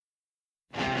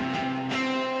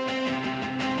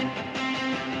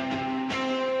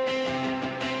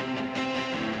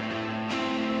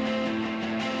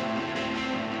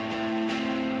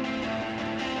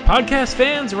Podcast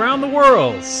fans around the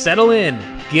world, settle in,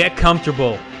 get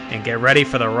comfortable, and get ready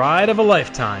for the ride of a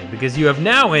lifetime because you have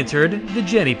now entered the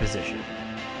Jenny position.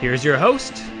 Here's your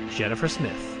host, Jennifer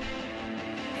Smith.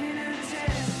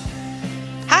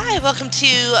 Hi, welcome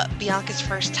to Bianca's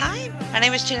First Time. My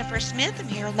name is Jennifer Smith. I'm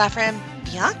here with my friend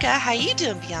Bianca. How you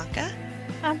doing, Bianca?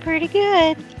 I'm pretty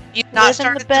good. You've not Living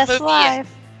started the best movie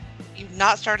life. yet. You've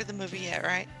not started the movie yet,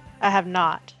 right? I have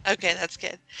not. Okay, that's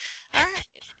good. All right.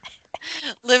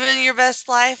 Living your best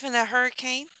life in a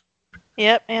hurricane.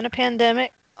 Yep, and a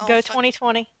pandemic. Oh, Go fuck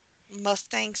 2020.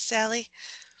 Mustang Sally.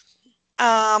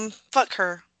 Fuck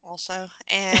her also.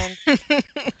 And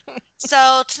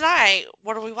so tonight,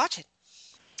 what are we watching?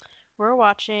 We're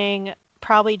watching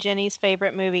probably Jenny's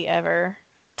favorite movie ever,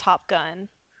 Top Gun.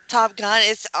 Top Gun.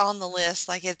 It's on the list.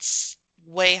 Like, it's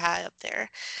way high up there.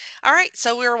 All right,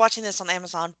 so we were watching this on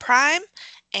Amazon Prime,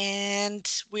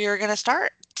 and we are going to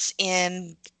start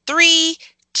in 3,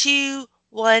 2,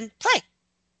 1, play.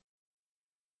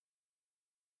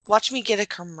 Watch me get a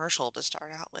commercial to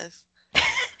start out with.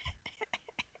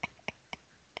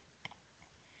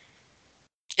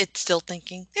 It's still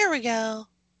thinking. There we go.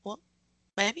 Well,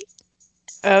 maybe.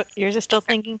 Oh, yours is still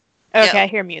thinking? Okay, Yep. I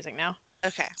hear music now.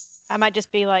 Okay. I might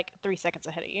just be like 3 seconds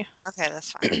ahead of you. Okay,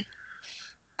 that's fine.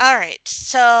 All right,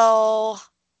 so...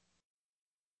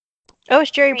 Oh,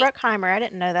 it's Jerry Bruckheimer. I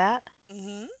didn't know that.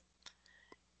 Mm-hmm.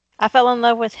 I fell in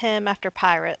love with him after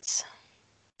Pirates.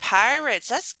 Pirates.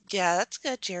 That's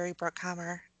good, Jerry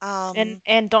Bruckheimer.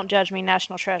 And Don't Judge Me,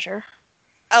 National Treasure.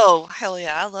 Oh, hell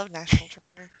yeah, I love National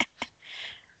Treasure.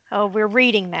 Oh, we're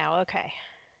reading now. Okay.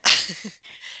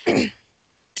 They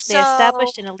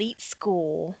established an elite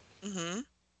school. Mm-hmm.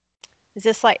 Is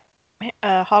this like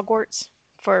Hogwarts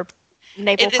for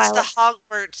naval pilots? It is the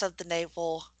Hogwarts of the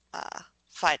naval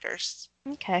fighters.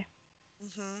 Okay.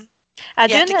 Mm-hmm. I You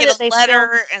do have to know get that a they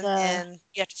letter, filmed and then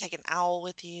you have to take an owl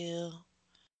with you.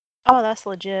 Oh, that's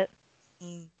legit.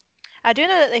 Mm. I do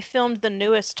know that they filmed the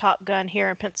newest Top Gun here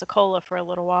in Pensacola for a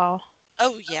little while.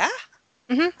 Oh, yeah?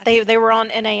 Mm-hmm. They were on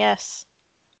NAS.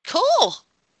 Cool.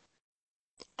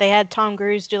 They had Tom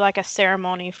Cruise do like a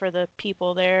ceremony for the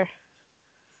people there.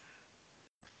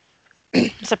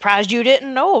 Surprised you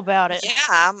didn't know about it. Yeah,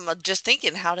 I'm just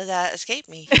thinking, how did that escape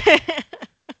me?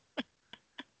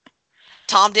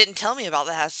 Tom didn't tell me about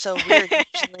that. It's so weird.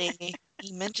 Usually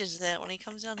he mentions that when he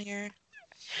comes down here.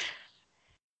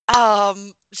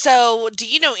 So do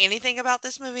you know anything about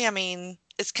this movie? I mean,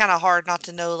 it's kind of hard not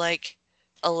to know, like,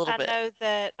 a little bit. I know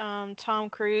that Tom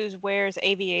Cruise wears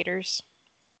aviators.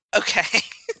 Okay.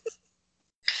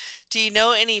 Do you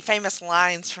know any famous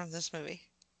lines from this movie?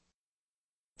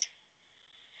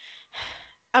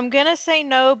 I'm going to say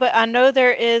no, but I know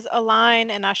there is a line,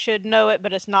 and I should know it,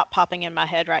 but it's not popping in my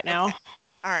head right now. Okay.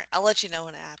 All right, I'll let you know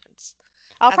when it happens.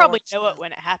 I'll probably know it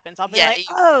when it happens. I'll be like,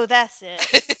 oh, that's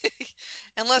it.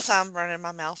 Unless I'm running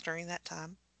my mouth during that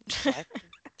time. It's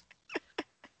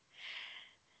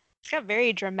got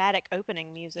very dramatic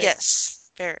opening music.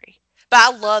 Yes, very. But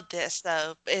I love this,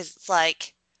 though. It's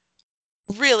like,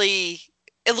 really,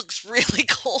 it looks really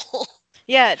cool.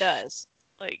 Yeah, it does.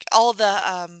 Like, all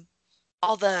the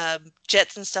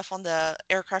jets and stuff on the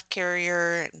aircraft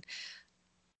carrier and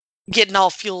getting all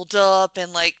fueled up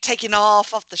and, like, taking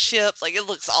off the ship. Like, it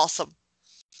looks awesome.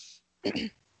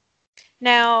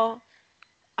 Now,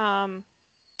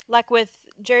 like with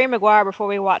Jerry Maguire, before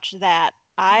we watched that,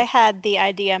 I had the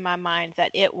idea in my mind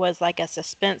that it was like a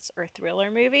suspense or thriller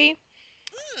movie.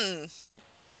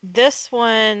 This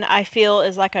one, I feel,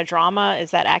 is like a drama.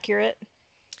 Is that accurate?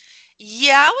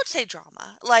 Yeah, I would say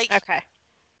drama. Like, okay.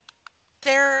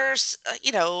 There's,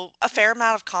 a fair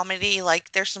amount of comedy.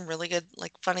 Like, there's some really good,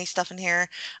 like, funny stuff in here.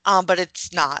 But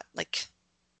it's not, like,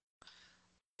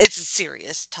 it's a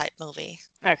serious type movie.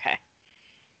 Okay.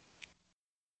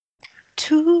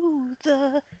 To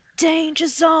the danger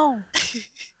zone.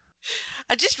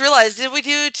 I just realized, did we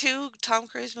do 2 Tom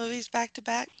Cruise movies back to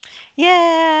back? Yeah.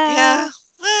 Yeah.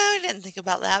 Well, I didn't think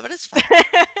about that, but it's fine.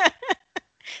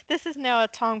 This is now a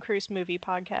Tom Cruise movie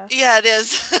podcast. Yeah, it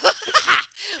is.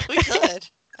 We could.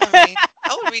 I mean,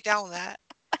 I would be down with that.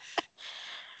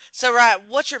 So, right,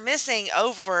 what you're missing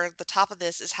over the top of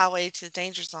this is Highway to the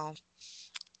Danger Zone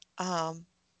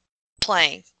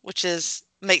playing, which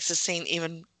makes the scene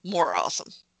even more awesome.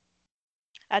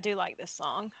 I do like this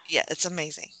song. Yeah, it's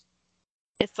amazing.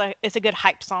 It's a good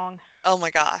hype song. Oh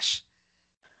my gosh.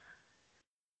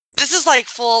 This is like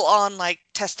full on like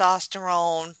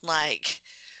testosterone, like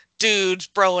dudes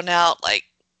broing out, like,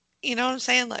 you know what I'm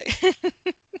saying? Like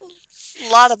a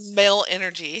lot of male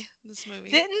energy in this movie.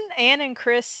 Didn't Ann and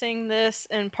Chris sing this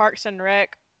in Parks and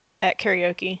Rec at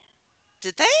karaoke?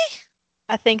 Did they?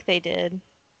 I think they did.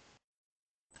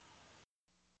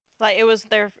 Like it was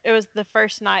the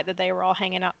first night that they were all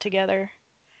hanging out together.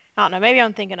 I don't know, maybe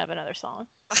I'm thinking of another song.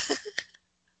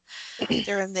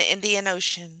 They're in the Indian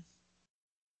Ocean.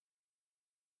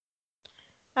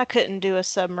 I couldn't do a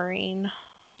submarine.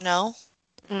 No?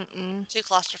 Mm-mm. Too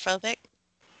claustrophobic?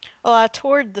 Well, I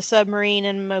toured the submarine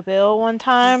in Mobile one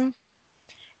time,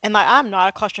 and like I'm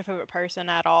not a claustrophobic person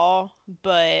at all,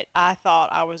 but I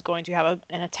thought I was going to have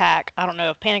an attack. I don't know,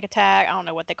 a panic attack. I don't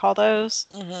know what they call those,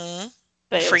 Mm-hmm.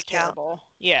 but it was Freak out. terrible.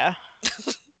 Yeah.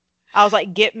 I was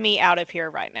like, get me out of here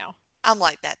right now. I'm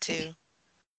like that too.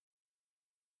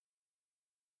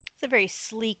 It's a very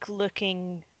sleek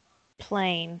looking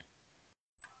plane.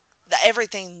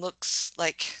 Everything looks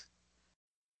like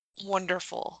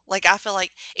wonderful. Like I feel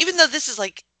like even though this is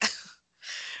like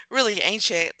really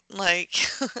ancient, like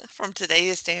from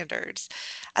today's standards,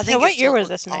 I Yeah, think it what year still was looks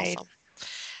this made? awesome.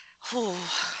 Whew.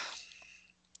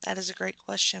 That is a great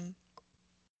question.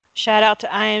 Shout out to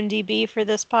IMDb for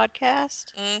this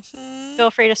podcast. Mm-hmm.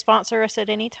 Feel free to sponsor us at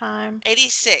any time.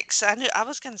 86. I knew I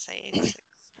was gonna say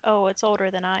 86. Oh, it's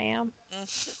older than I am.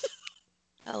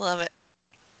 I love it.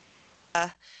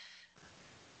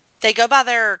 They go by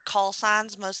their call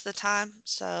signs most of the time.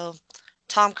 So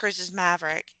Tom Cruise is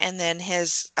Maverick, and then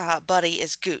his buddy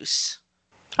is Goose.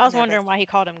 I was And they're wondering both, why he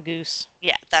called him Goose.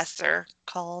 yeah, that's their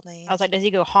call I was names. like, does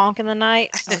he go honk in the night?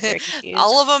 I was very confused.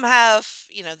 All of them have,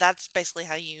 that's basically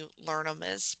how you learn them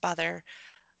is by their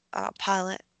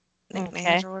pilot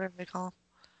nicknames Okay. or whatever they call them.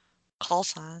 Call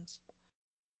signs.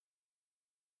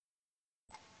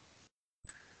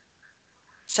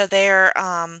 So they're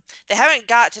they haven't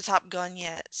got to Top Gun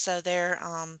yet. So they're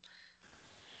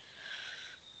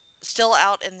still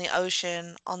out in the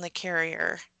ocean on the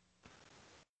carrier.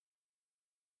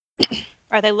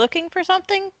 Are they looking for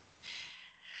something?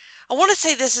 I want to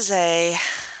say this is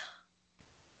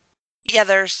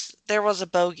there was a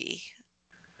bogey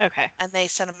Okay. and they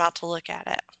sent them out to look at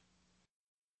it.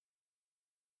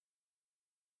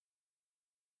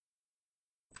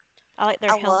 I like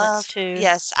their helmets too.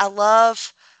 Yes, I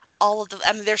love all of the.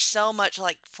 I mean, there's so much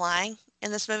like flying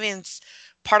in this movie, and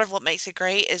part of what makes it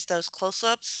great is those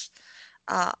close-ups,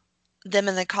 uh, them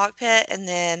in the cockpit, and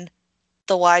then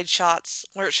the wide shots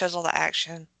where it shows all the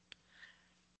action.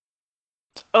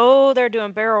 Oh, they're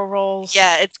doing barrel rolls.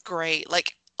 Yeah, it's great.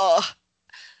 Like,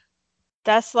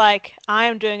 That's like I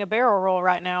am doing a barrel roll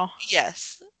right now.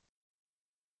 yes.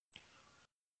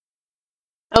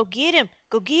 Oh, get him!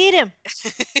 Go get him!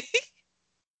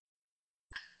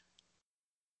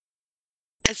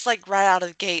 It's like right out of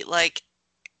the gate, like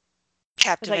It's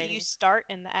captivating. like you start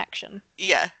in the action.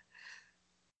 Yeah.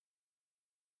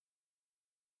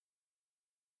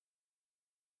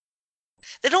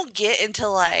 They don't get into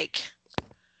like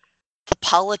the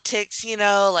politics,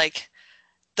 like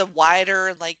the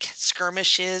wider like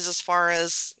skirmishes as far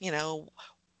as,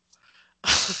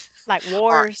 Like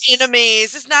our wars.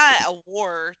 enemies. It's not a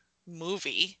war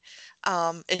movie.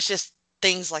 It's just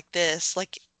things like this,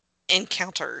 like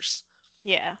encounters.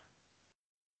 Yeah.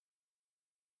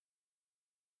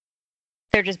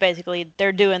 They're just basically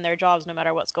they're doing their jobs no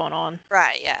matter what's going on.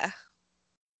 Right, yeah.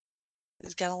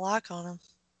 He's got a lock on him.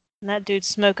 And that dude's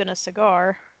smoking a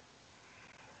cigar.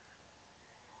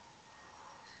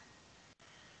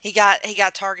 He got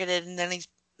targeted and then he's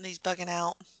bugging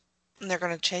out. And they're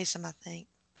gonna chase him, I think.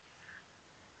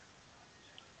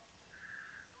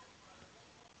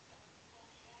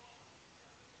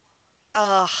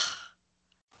 Ugh.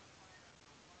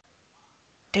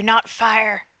 Do not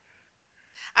fire.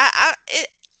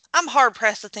 I'm hard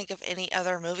pressed to think of any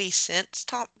other movie since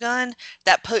Top Gun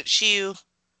that puts you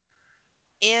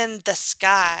in the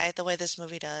sky the way this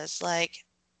movie does. Like,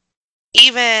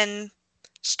 even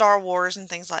Star Wars and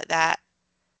things like that.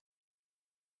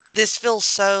 This feels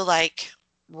so, like,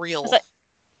 real.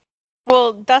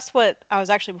 Well, that's what I was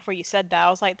actually before you said that. I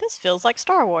was like, this feels like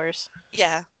Star Wars.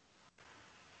 Yeah.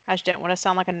 I just didn't want to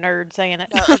sound like a nerd saying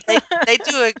it. No, they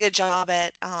do a good job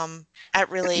at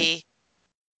really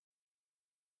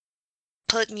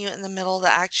putting you in the middle of the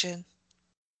action.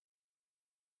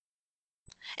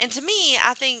 And to me,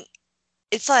 I think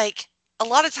it's like a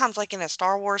lot of times, like in a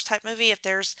Star Wars type movie, if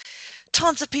there's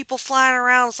tons of people flying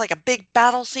around, it's like a big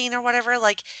battle scene or whatever,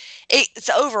 like it's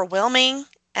overwhelming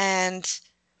and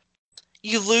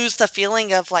you lose the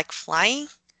feeling of like flying.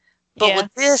 But Yeah.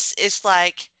 with this, it's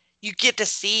like you get to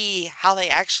see how they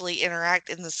actually interact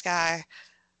in the sky.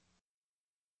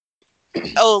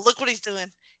 Oh, look what he's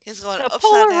doing. He's going A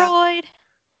upside down. Polaroid.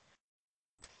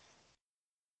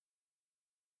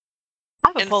 I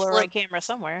have a And Polaroid camera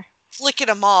somewhere. Flicking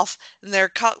them off, and they're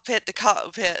cockpit to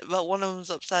cockpit, but one of them's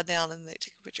upside down, and they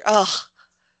take a picture. Oh,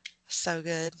 so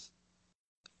good.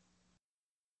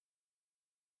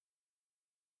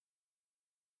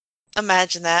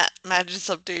 Imagine that. Imagine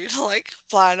some dude like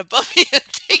flying above you and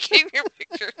taking your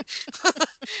picture.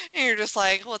 And you're just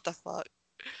like, what the fuck?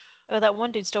 Oh, that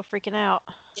one dude's still freaking out.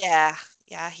 Yeah.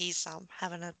 Yeah, he's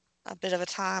having a bit of a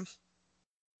time.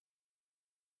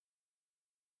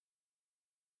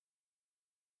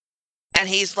 And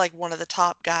he's like one of the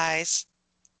top guys.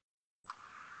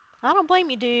 I don't blame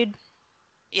you, dude.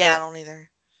 Yeah, I don't either.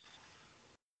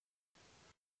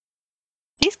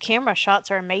 These camera shots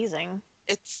are amazing.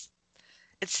 It's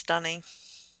stunning.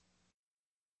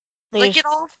 They Like just, it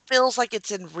all feels like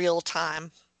it's in real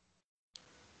time.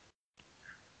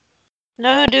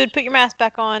 no, dude, put your mask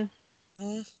back on.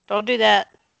 Mm. Don't do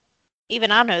that.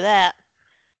 Even I know that.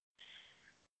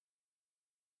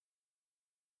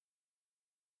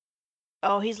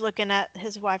 Oh, he's looking at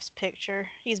his wife's picture.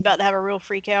 He's about to have a real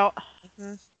freak out.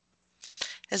 Hmm.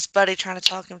 His buddy trying to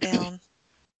talk him down.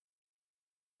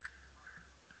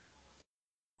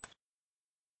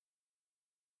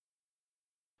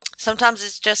 Sometimes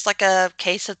it's just like a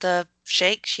case of the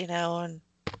shakes, and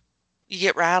you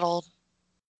get rattled.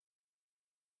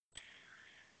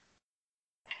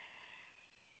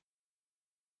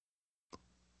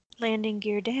 Landing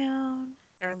gear down.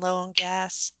 They're low on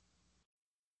gas.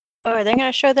 Oh, are they going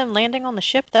to show them landing on the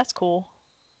ship? That's cool.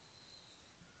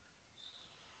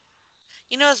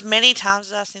 As many times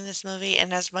as I've seen this movie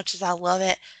and as much as I love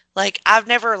it, like I've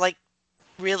never like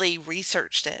really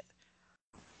researched it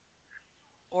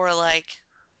or like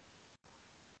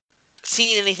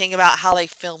seen anything about how they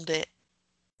filmed it.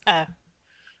 Oh.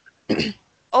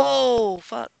 Oh,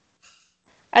 fuck.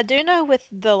 I do know with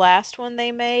the last one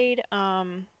they made,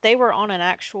 they were on an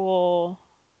actual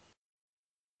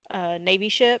Navy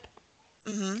ship,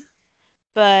 Mm-hmm.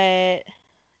 but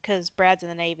because Brad's in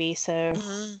the Navy, so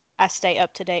Mm-hmm. I stay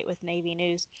up to date with Navy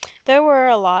news. There were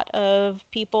a lot of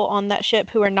people on that ship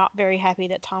who were not very happy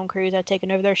that Tom Cruise had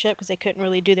taken over their ship because they couldn't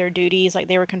really do their duties. Like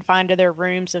they were confined to their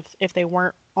rooms if they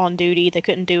weren't on duty, they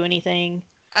couldn't do anything.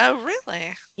 Oh,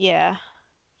 really? Yeah.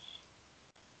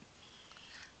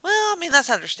 Well, I mean,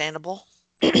 that's understandable.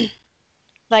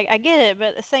 Like I get it, but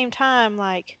at the same time,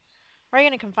 like, why are you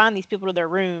gonna confine these people to their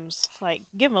rooms? Like,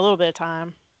 give them a little bit of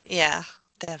time. Yeah,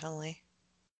 definitely.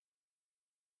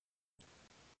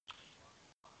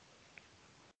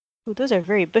 Ooh, those are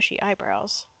very bushy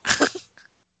eyebrows.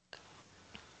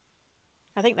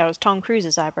 I think that was Tom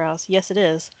Cruise's eyebrows. Yes, it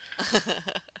is.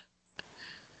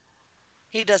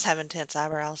 He does have intense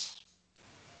eyebrows.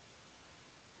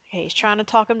 Okay, he's trying to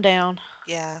talk him down.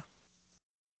 Yeah.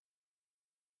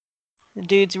 The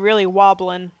dude's really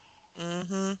wobbling.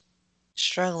 Mm-hmm.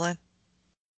 Struggling.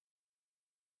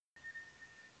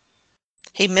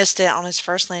 He missed it on his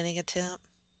first landing attempt.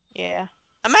 Yeah.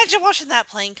 Imagine watching that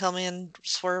plane come in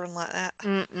swerving like that.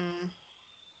 Mm-mm.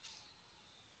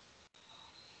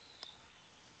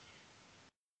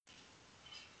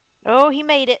 Oh, he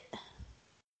made it.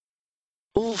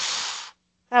 Oof.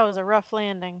 That was a rough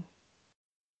landing.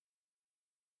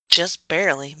 Just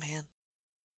barely, man.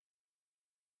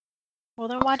 Well,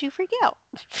 then why'd you freak out?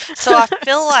 So I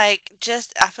feel like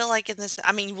in this,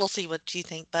 I mean, we'll see what you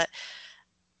think, but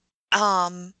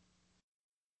um,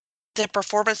 the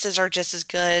performances are just as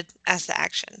good as the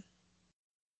action.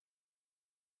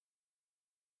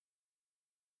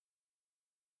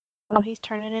 Oh, he's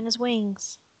turning in his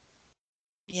wings.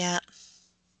 Yeah.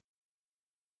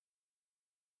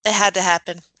 It had to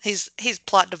happen. He's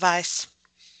plot device.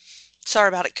 Sorry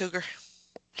about it, Cougar.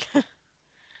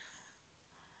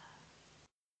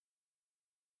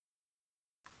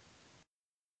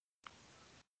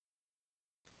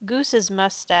 Goose's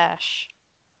mustache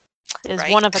is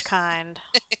Right. one of a kind.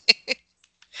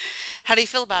 How do you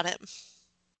feel about it?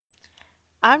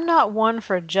 I'm not one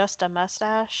for just a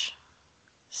mustache,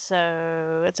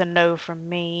 so it's a no from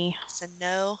me. It's a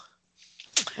no.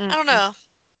 I don't Mm-mm. know.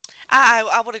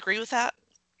 I would agree with that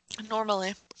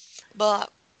normally,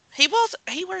 but he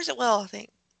wears it well, I think.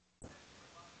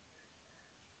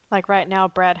 Like right now,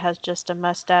 Brad has just a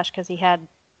mustache because he had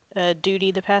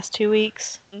duty the past 2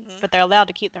 weeks, Hmm. but they're allowed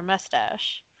to keep their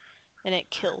mustache, and it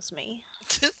kills me.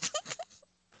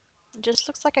 It just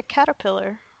looks like a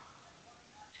caterpillar.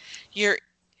 your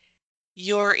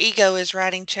your ego is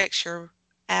writing checks your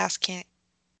ass can't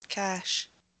cash.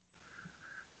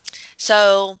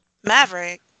 So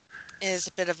Maverick is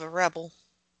a bit of a rebel.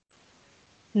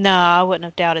 No, I wouldn't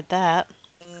have doubted that.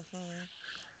 Hmm.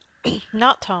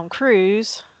 Not Tom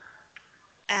Cruise.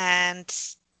 And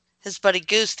his buddy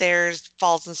Goose there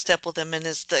falls in step with him and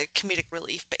is the comedic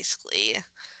relief, basically.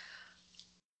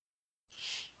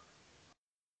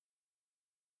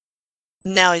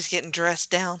 Now he's getting dressed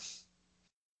down.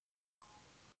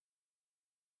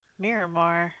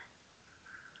 Miramar.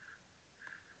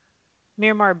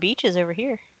 Miramar Beach is over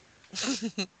here.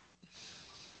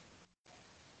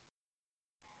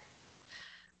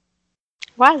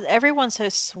 Why is everyone so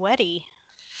sweaty?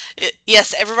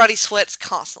 Yes, everybody sweats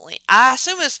constantly. I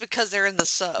assume it's because they're in the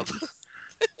sub.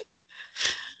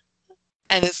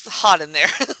 And it's hot in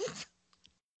there.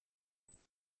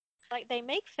 Like, they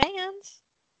make fans.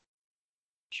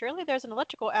 Surely there's an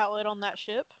electrical outlet on that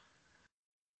ship.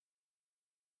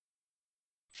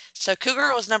 So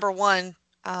Cougar was number 1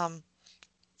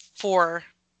 for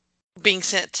being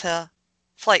sent to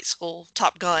flight school,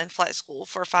 Top Gun flight school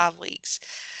for 5 weeks.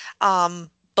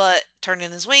 But turned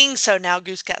in his wings, so now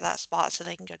Goose got that spot so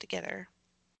they can go together.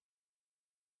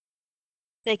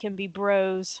 They can be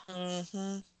bros.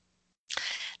 Mm-hmm.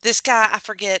 This guy, I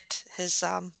forget his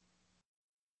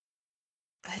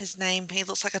name. He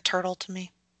looks like a turtle to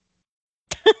me.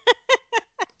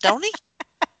 Don't he?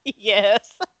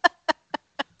 Yes.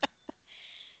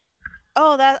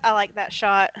 Oh, I like that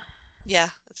shot. Yeah,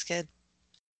 that's good.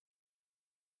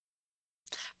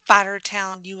 Fighter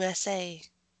Town, USA.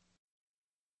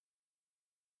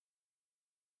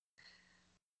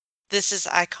 This is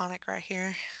iconic right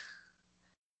here.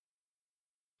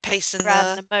 Pacing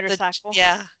Riding the motorcycle.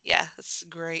 yeah, it's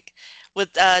great.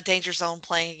 With Danger Zone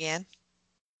playing again.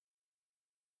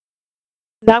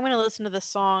 Now I'm going to listen to this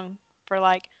song for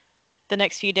like the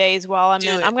next few days while I'm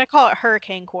going to call it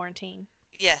Hurricane Quarantine.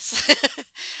 Yes.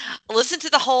 Listen to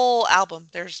the whole album.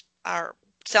 There's our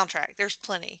soundtrack. There's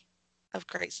plenty of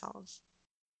great songs.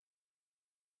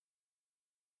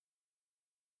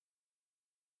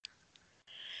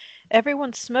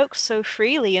 Everyone smokes so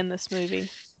freely in this movie.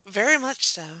 Very much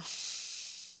so.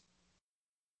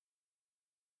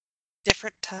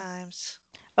 Different times.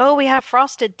 Oh, we have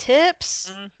Frosted Tips.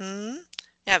 Mm-hmm.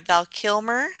 Yeah, Val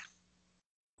Kilmer.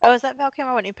 Oh, is that Val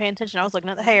Kilmer? I wasn't even paying attention. I was looking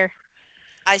at the hair.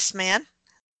 Iceman.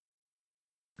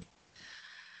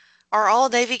 Are all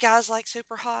Navy guys like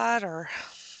super hot, or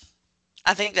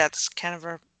I think that's kind of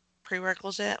a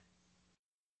prerequisite.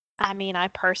 I mean, I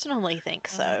personally think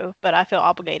so, but I feel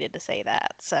obligated to say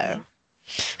that. So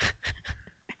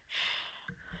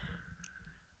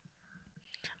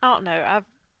I don't know.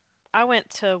 I went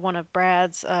to one of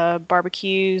Brad's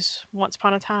barbecues once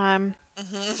upon a time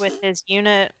with his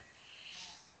unit.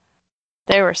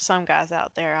 There were some guys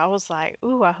out there. I was like,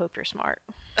 ooh, I hope you're smart.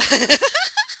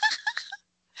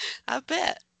 I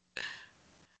bet.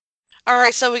 All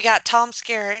right, so we got Tom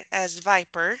Skerritt as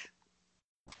Viper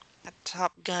at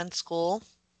Top Gun School.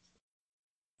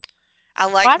 I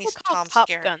like Why me is it some called Tom Top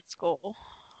Skerritt. Gun School?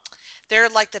 They're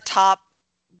like the top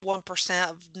 1%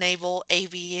 of naval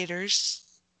aviators.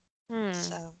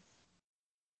 So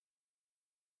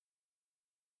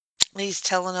he's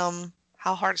telling them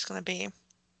how hard it's going to be.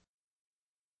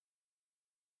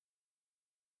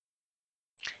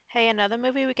 Hey, another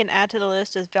movie we can add to the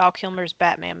list is Val Kilmer's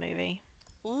Batman movie.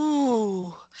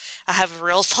 Ooh, I have a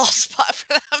real soft spot for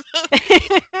that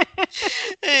movie,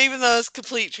 even though it's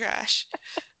complete trash.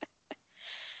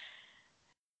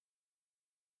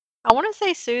 I want to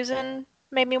say Susan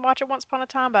made me watch it once upon a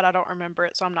time, but I don't remember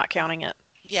it, so I'm not counting it.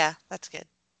 Yeah, that's good.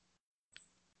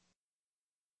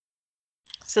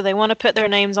 So they want to put their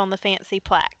names on the fancy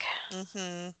plaque.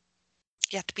 Mm-hmm.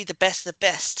 You have to be the best of the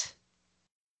best.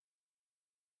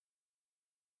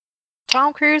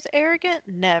 Tom Cruise arrogant?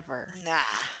 Never. Nah.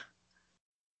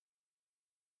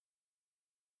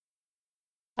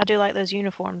 I do like those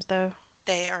uniforms, though.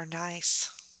 They are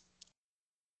nice.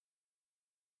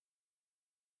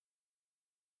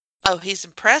 Oh, he's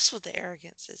impressed with the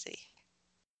arrogance, is he?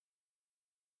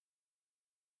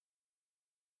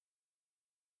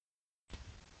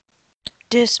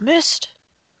 Dismissed.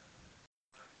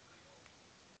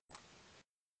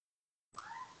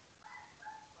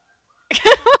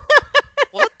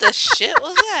 What the shit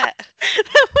was that?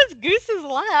 That was Goose's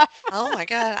laugh. Oh my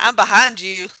god, I'm behind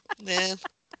you then.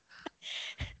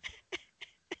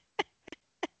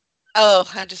 Oh,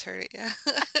 I just heard it, yeah.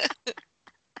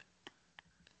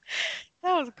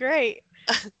 That was great.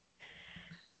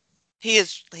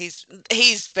 He's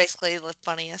basically the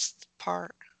funniest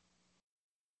part.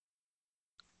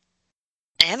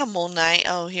 Animal night.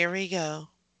 Oh, here we go.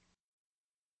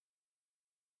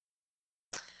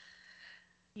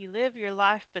 You live your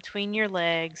life between your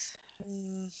legs.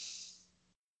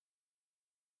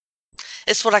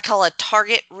 It's what I call a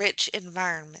target-rich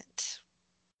environment.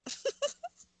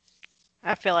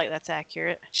 I feel like that's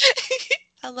accurate.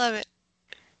 I love it.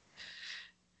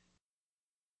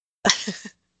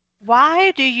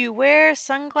 Why do you wear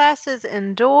sunglasses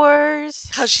indoors?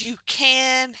 Because you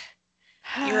can.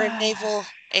 You're a naval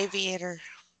aviator.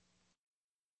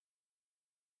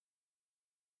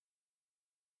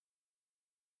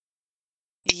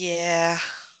 Yeah.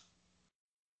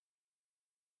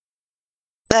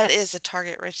 That is a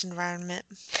target-rich environment.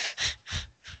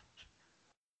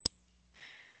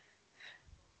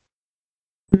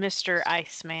 Mr.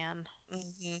 Iceman.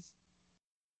 Hmm.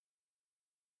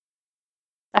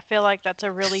 I feel like that's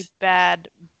a really bad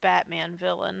Batman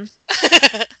villain.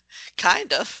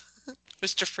 Kind of.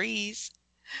 Mr. Freeze.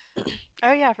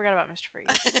 Oh yeah, I forgot about Mr.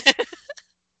 Freeze.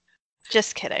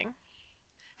 Just kidding.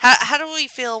 How do we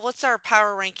feel? What's our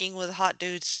power ranking with hot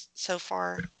dudes so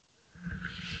far?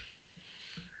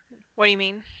 What do you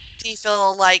mean? Do you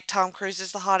feel like Tom Cruise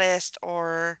is the hottest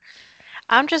or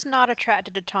I'm just not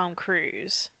attracted to Tom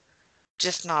Cruise,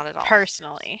 just not at all?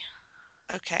 personally.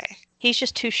 Okay. He's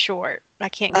just too short. I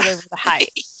can't get over the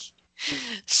height.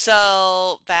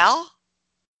 So, Val?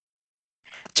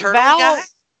 Turtle guy?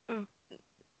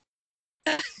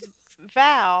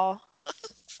 Val,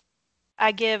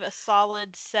 I give a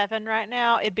solid 7 right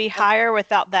now. It'd be higher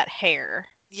without that hair.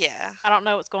 Yeah. I don't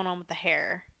know what's going on with the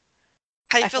hair.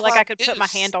 How you I feel feel like about I could put my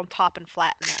Goose? hand on top and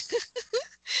flatten it.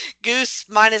 Goose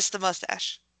minus the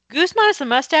mustache. Goose minus the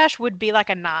mustache would be like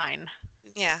a 9.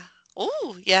 Yeah.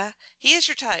 Ooh, yeah. He is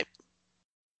your type.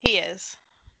 He is.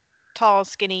 Tall,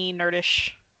 skinny,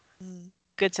 nerdish. Mm.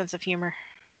 Good sense of humor.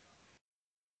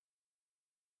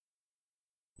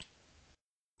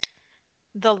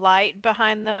 The light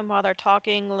behind them while they're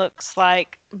talking looks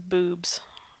like boobs.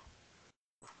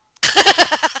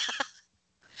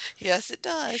 Yes, it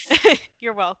does.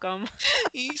 You're welcome.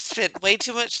 You spent way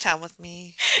too much time with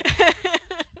me.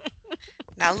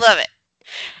 And I love it.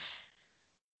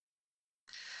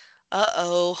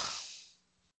 Uh-oh.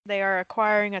 They are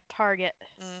acquiring a target.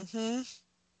 Mm-hmm.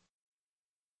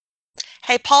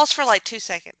 Hey, pause for like 2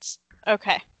 seconds.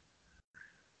 Okay.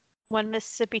 1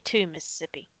 Mississippi, 2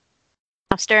 Mississippi.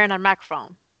 I'm staring at a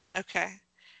microphone. Okay.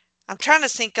 I'm trying to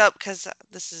sync up because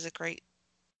this is a great,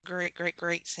 great, great,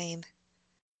 great scene.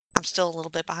 I'm still a little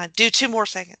bit behind. Do 2 more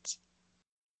seconds.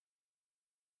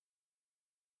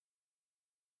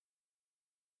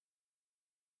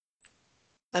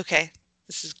 Okay.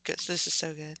 This is good. This is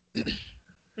so good.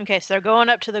 Okay, so they're going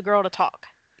up to the girl to talk.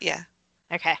 Yeah.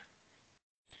 Okay.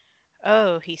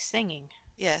 Oh, he's singing.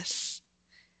 Yes.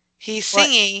 He's What?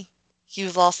 singing,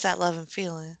 "You've lost that love and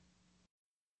feeling."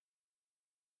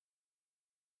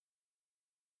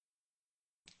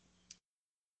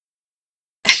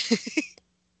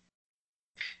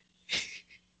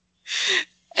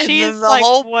 And She then is the like,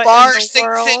 whole what in bar the sinks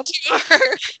world? into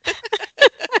her.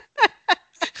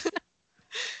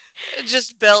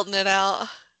 Just belting it out.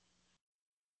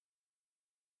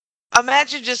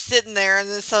 Imagine just sitting there and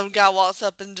then some guy walks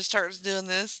up and just starts doing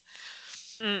this.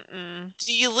 Mm-mm.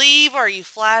 Do you leave? Are you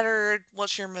flattered?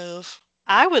 What's your move?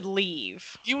 I would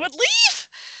leave. You would leave?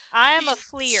 I am a He's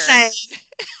fleer. insane.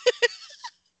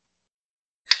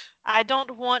 I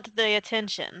don't want the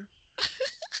attention.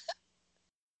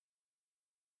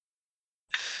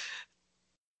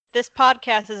 This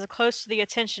podcast is as close to the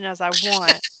attention as I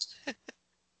want.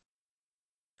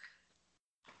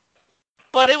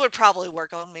 But it would probably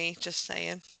work on me, just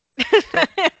saying.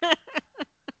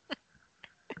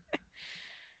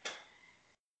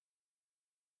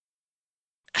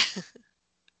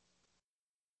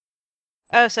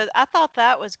 Oh, so I thought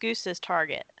that was Goose's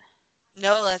target.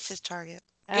 No, that's his target.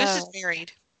 Goose is Oh.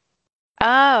 married.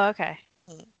 Oh, okay.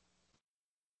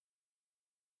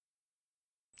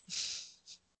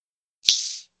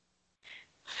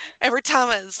 Every time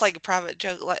it's like a private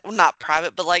joke, like, well, not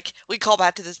private, but like we call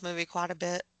back to this movie quite a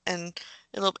bit, and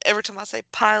every time I say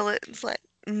pilot, it's like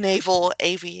naval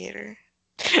aviator.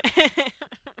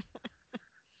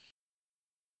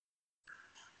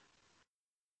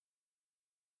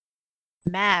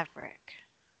 Maverick.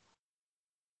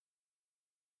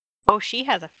 Oh, she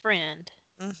has a friend.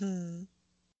 Mm-hmm.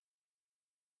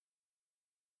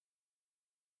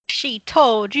 She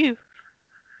told you.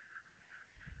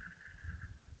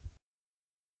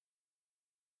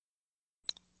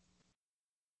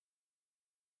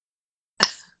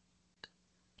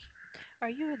 Are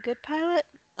you a good pilot?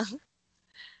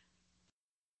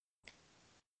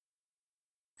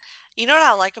 You know what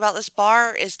I like about this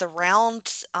bar is the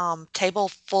round table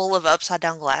full of upside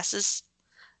down glasses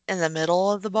in the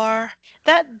middle of the bar.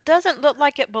 That doesn't look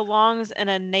like it belongs in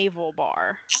a naval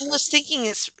bar. I was thinking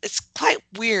it's quite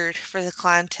weird for the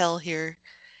clientele here,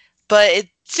 but it's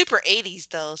super 80s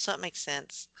though, so it makes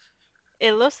sense.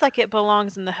 It looks like it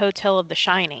belongs in the Hotel of the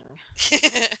Shining.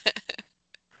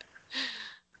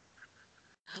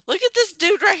 Look at this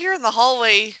dude right here in the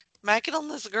hallway macking on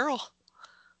this girl.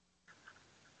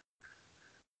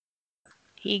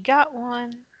 He got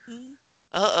one.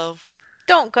 Uh-oh.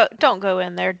 Don't go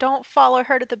in there. Don't follow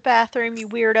her to the bathroom, you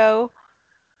weirdo.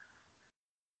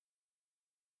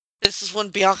 This is when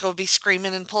Bianca would be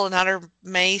screaming and pulling out her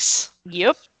mace.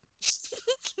 Yep.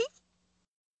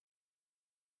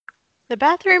 The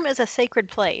bathroom is a sacred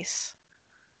place.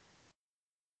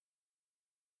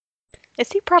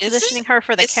 Is he propositioning her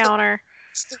for the counter?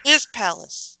 It's the Wiz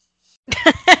Palace.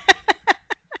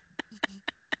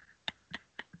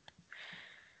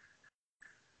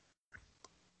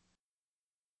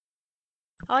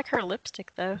 I like her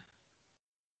lipstick, though.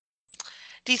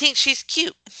 Do you think she's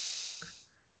cute?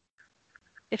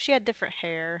 If she had different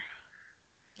hair.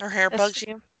 Her hair bugs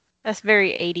you? That's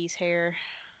very 80s hair.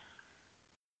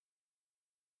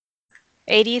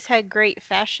 80s had great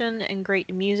fashion and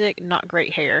great music, not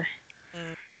great hair.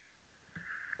 Mm.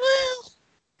 Well,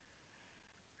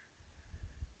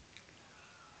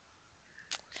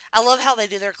 I love how they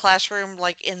do their classroom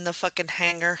like in the fucking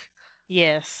hangar.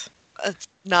 Yes. It's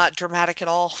not dramatic at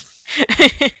all.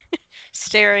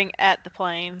 Staring at the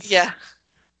planes. Yeah.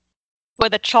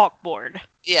 With a chalkboard.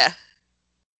 Yeah.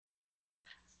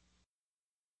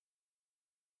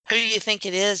 Who do you think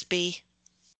it is, B?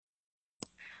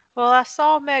 Well, I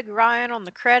saw Meg Ryan on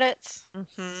the credits.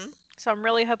 Mm-hmm. So I'm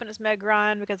really hoping it's Meg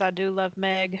Ryan because I do love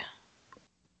Meg.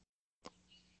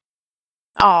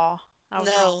 Aw.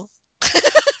 No.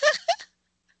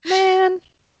 Man.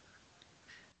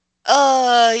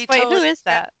 Wait, who is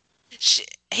that?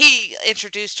 He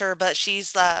introduced her, but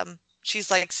she's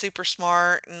like super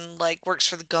smart and like works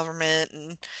for the government,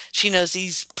 and she knows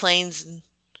these planes,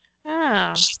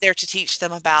 and she's there to teach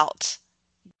them about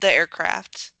the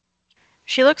aircraft.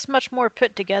 She looks much more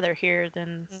put together here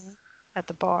than at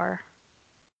the bar.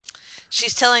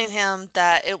 She's telling him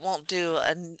that it won't do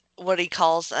what he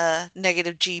calls a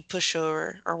negative G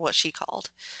pushover, or what she called.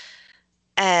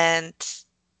 And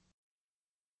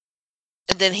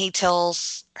then he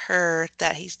tells her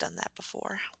that he's done that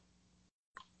before.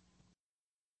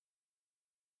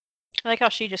 I like how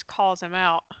she just calls him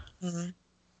out. Mm-hmm.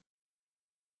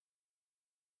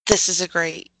 This is a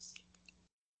great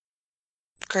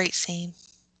scene.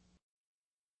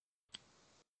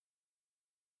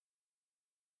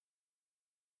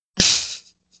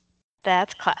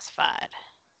 That's classified.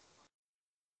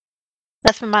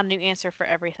 That's my new answer for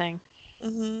everything.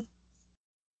 Mm-hmm.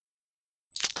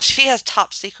 She has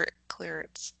top secret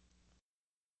clearance.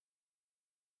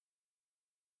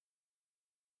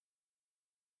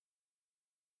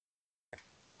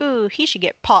 Ooh, he should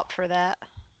get popped for that.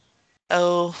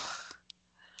 Oh.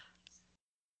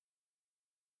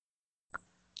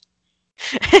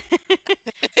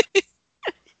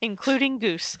 Including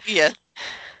Goose. Yeah.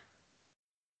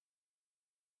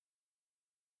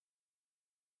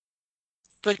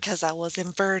 Because I was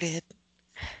inverted.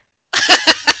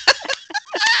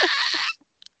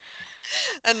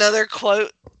 Another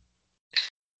quote.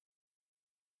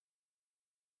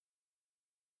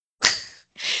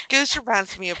 Goose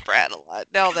reminds me of Brad a lot.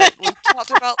 Now that we've talked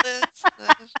about this,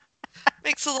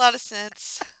 makes a lot of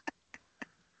sense.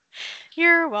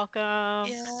 You're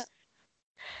welcome. Yeah.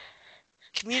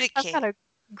 Communicate. I've got a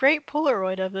great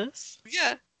Polaroid of this.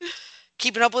 Yeah.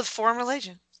 Keeping up with foreign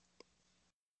relations.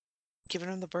 Giving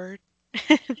him the bird.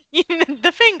 The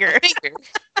finger. The finger.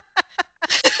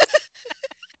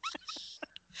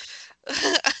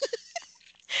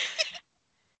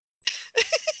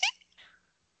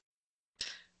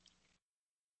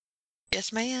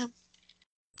 Yes, ma'am.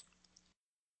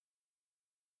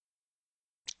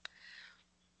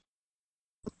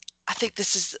 I think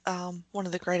this is one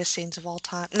of the greatest scenes of all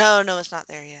time. No, it's not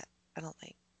there yet. I don't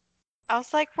think. I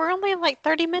was like, we're only like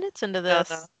 30 minutes into this.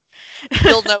 No.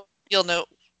 You'll know.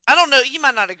 I don't know. You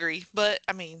might not agree, but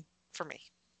I mean, for me.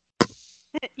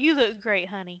 You look great,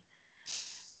 honey.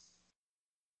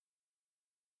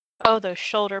 Oh, those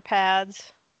shoulder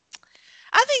pads.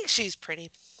 I think she's pretty.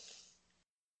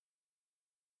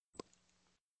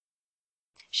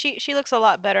 She looks a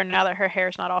lot better now that her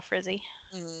hair's not all frizzy.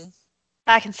 Mm-hmm.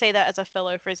 I can say that as a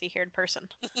fellow frizzy-haired person.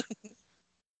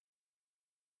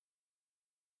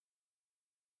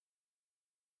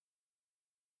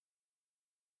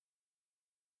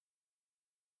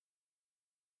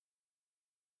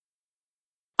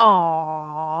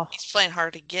 Aww. He's playing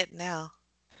hard to get now.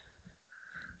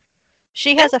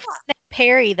 She has a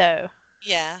Perry though.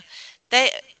 Yeah, they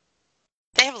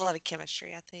have a lot of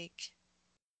chemistry, I think.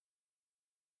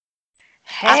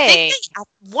 Hey, I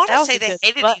want to say they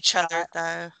hated each other,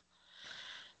 though.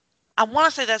 I want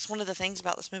to say that's one of the things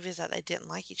about this movie is that they didn't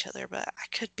like each other, but I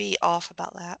could be off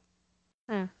about that.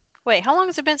 Wait, how long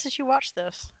has it been since you watched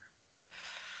this?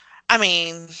 I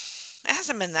mean, it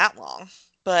hasn't been that long,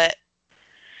 but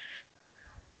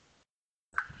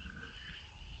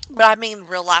But I mean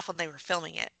real life when they were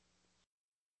filming it.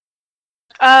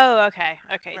 Oh, okay.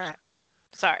 Okay. Right.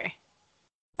 Sorry.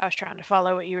 I was trying to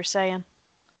follow what you were saying.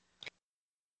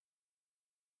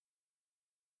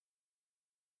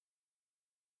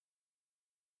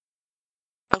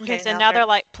 Okay, so now they're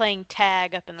like playing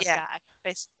tag up in the sky.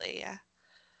 Basically, yeah.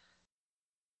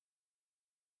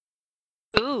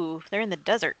 Ooh, they're in the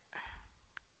desert.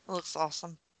 It looks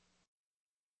awesome.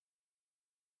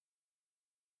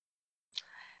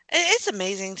 It's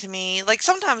amazing to me. Like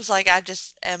sometimes like I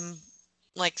just am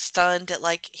like stunned at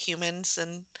like humans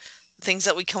and things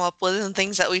that we come up with and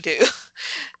things that we do.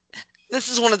 This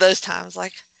is one of those times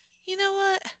like, you know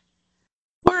what?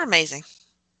 We're amazing.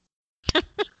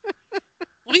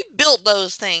 We built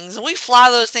those things and we fly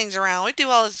those things around. We do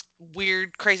all this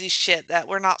weird, crazy shit that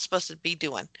we're not supposed to be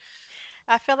doing.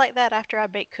 I feel like that after I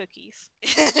bake cookies.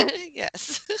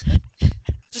 Yes.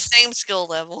 The same skill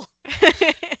level.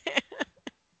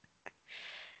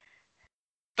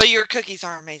 But your cookies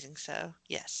are amazing, so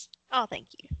yes. Oh, thank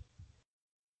you.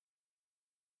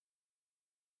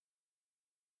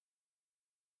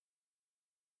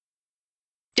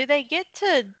 Do they get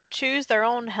to choose their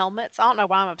own helmets? I don't know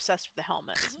why I'm obsessed with the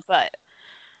helmets, but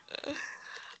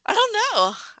I don't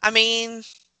know. I mean,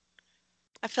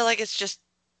 I feel like it's just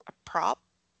a prop.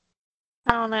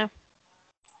 I don't know.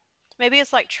 Maybe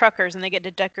it's like truckers and they get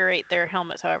to decorate their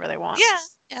helmets however they want.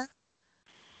 Yeah.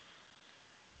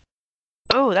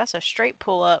 Oh, that's a straight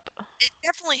pull up. It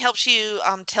definitely helps you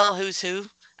tell who's who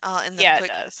in the quick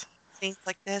it does. scenes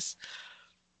like this.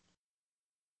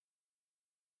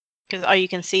 Because all you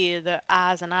can see are the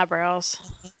eyes and eyebrows.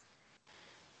 Mm-hmm.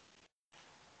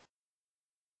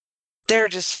 They're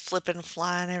just flipping,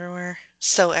 flying everywhere.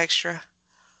 So extra.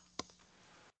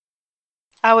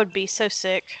 I would be so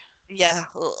sick. Yeah.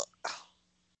 Ugh.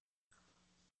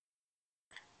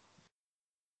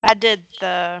 I did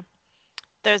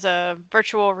there's a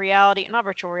virtual reality, not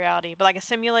virtual reality, but like a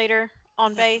simulator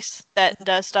on base that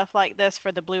does stuff like this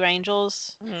for the Blue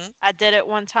Angels. Mm-hmm. I did it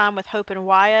one time with Hope and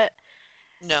Wyatt.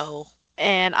 No.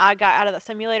 And I got out of the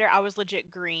simulator. I was legit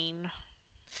green.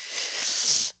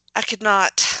 I could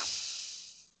not.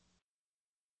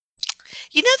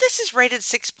 You know this is rated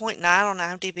 6.9 on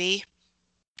IMDb?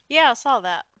 Yeah, I saw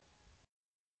that.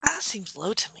 That seems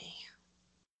low to me.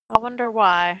 I wonder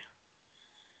why.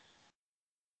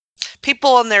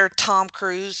 People on their Tom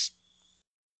Cruise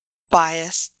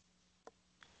bias.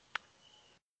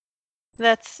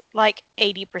 That's like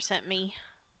 80% me.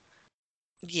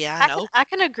 Yeah, I know. I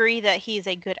can agree that he's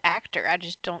a good actor. I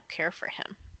just don't care for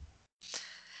him.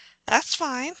 That's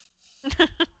fine.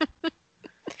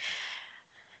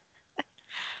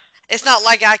 It's not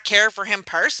like I care for him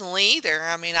personally either.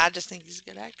 I mean, I just think he's a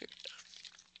good actor.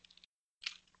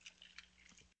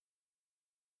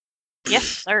 Yes,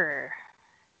 sir.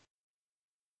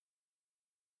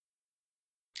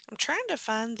 I'm trying to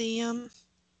find the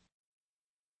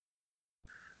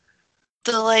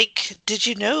like, did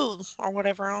you know or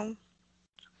whatever on,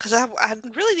 because I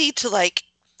really need to like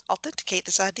authenticate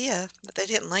this idea that they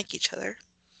didn't like each other.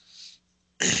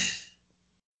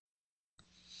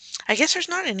 I guess there's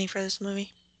not any for this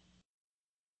movie.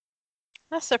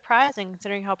 That's surprising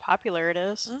considering how popular it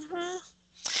is. Mm-hmm.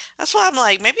 That's why I'm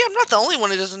like, maybe I'm not the only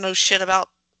one who doesn't know shit about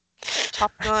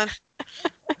Top Gun.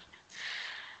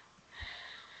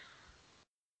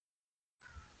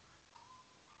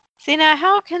 See, now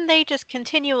how can they just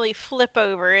continually flip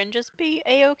over and just be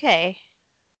A-okay?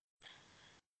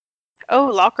 Oh,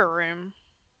 locker room.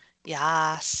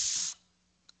 Yes.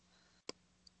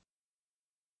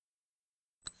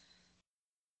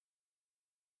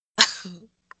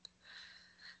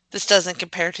 This doesn't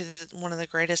compare to one of the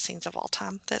greatest scenes of all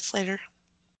time. That's later.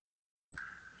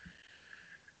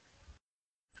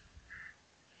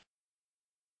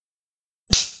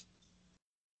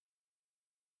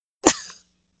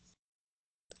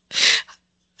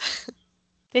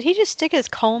 Did he just stick his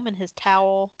comb in his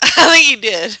towel? I think he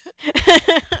did.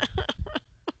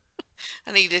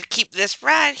 I need to keep this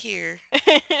right here.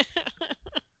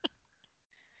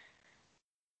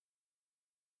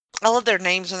 I love their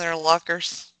names and their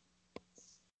lockers.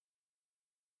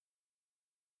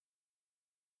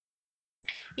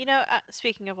 You know,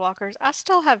 speaking of lockers, I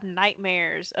still have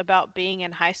nightmares about being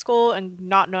in high school and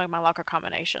not knowing my locker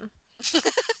combination.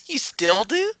 You still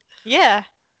do? Yeah.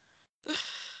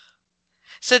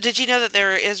 So did you know that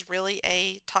there is really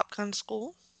a Top Gun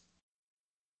school?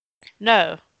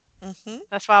 No. Mm-hmm.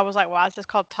 That's why I was like, why is this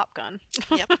called Top Gun?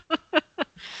 Yep.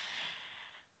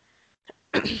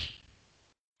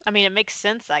 I mean, it makes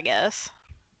sense, I guess.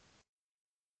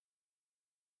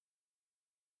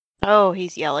 Oh,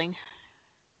 he's yelling.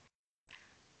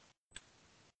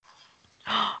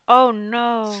 Oh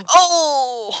no.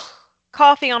 Oh!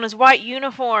 Coffee on his white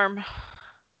uniform.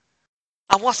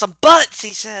 I want some butts,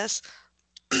 he says.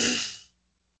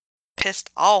 Pissed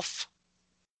off.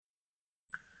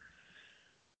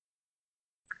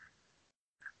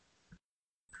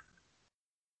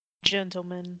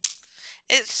 Gentleman.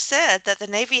 It's said that the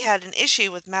Navy had an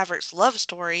issue with Maverick's love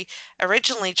story.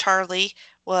 Originally, Charlie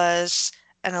was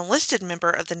an enlisted member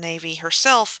of the Navy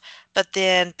herself, but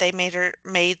then they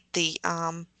made the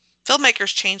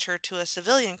filmmakers change her to a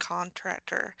civilian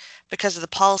contractor because of the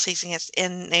policies against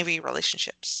in Navy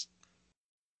relationships.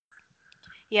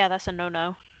 Yeah, that's a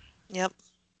no-no. Yep.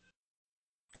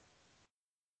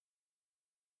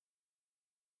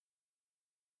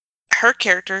 Her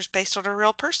character is based on a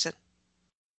real person.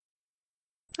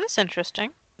 That's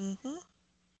interesting. Hmm.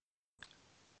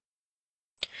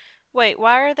 Wait,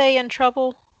 why are they in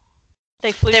trouble?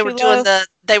 They flew too low?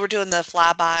 They were doing the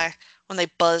flyby when they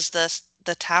buzzed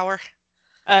the tower.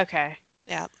 Okay.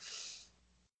 Yeah.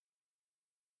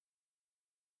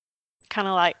 Kind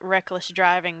of like reckless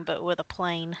driving, but with a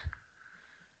plane.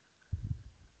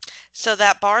 So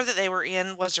that bar that they were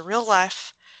in was a real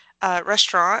life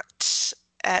restaurant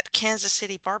at Kansas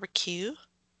City Barbecue.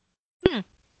 Hmm.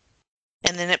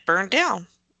 And then it burned down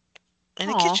in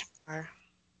a Aw. kitchen fire.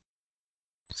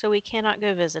 So we cannot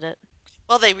go visit it.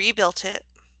 Well, they rebuilt it.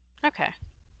 Okay.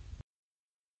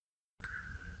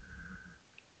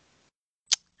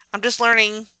 I'm just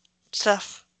learning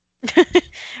stuff.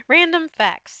 Random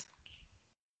facts.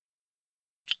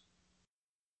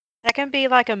 That can be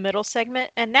like a middle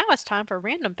segment, and now it's time for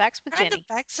random facts with Random Jenny.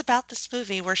 facts about this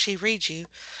movie where she reads you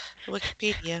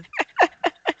Wikipedia.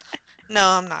 No,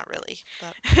 I'm not really.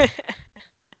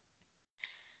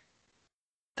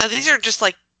 But these are just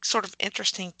like sort of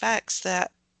interesting facts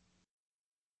that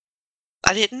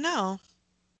I didn't know.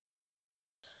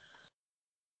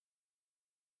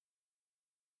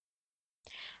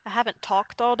 I haven't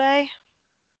talked all day,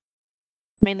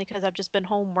 mainly because I've just been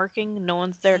home working. No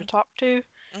one's there to talk to.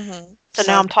 Mm-hmm. So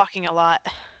now I'm talking a lot.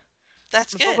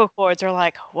 That's My good. vocal cords are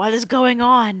like, what is going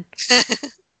on?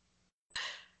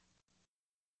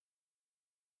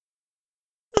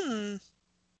 Hmm.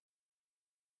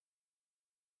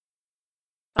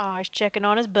 Oh, he's checking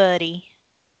on his buddy.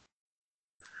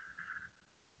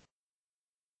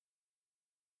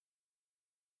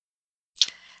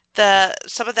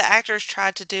 Some of the actors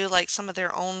tried to do like some of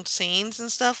their own scenes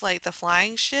and stuff, like the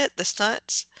flying shit, the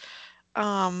stunts.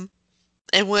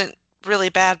 It went really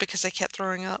bad because they kept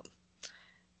throwing up.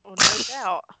 Well, no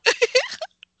doubt.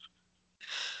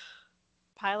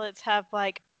 Pilots have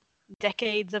like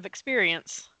decades of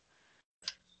experience.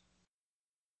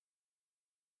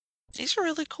 These are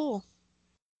really cool.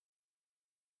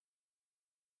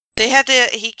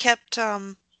 He kept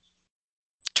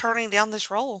turning down this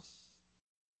role.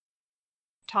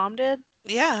 Tom did?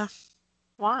 Yeah,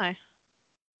 Why?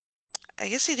 I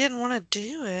guess he didn't want to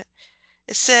do it.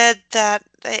 It said that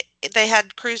they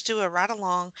had crews do a ride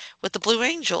along with the Blue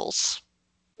Angels.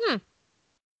 Hmm.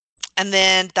 And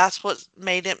then that's what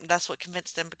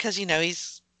convinced him because, you know,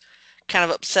 he's kind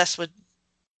of obsessed with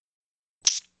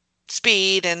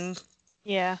speed and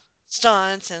Yeah.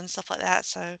 stunts and stuff like that.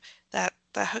 So that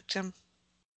hooked him.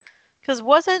 Because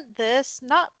wasn't this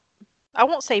not, I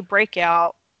won't say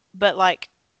breakout, but like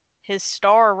his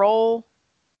star role?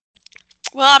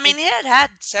 Well, I mean, he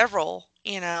had several,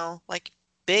 you know, like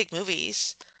big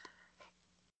movies.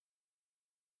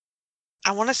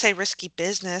 I want to say Risky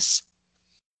Business.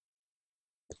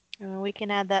 We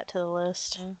can add that to the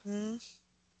list. Mm-hmm.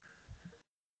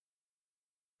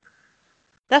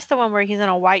 That's the one where he's in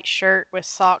a white shirt with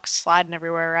socks sliding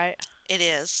everywhere, right? It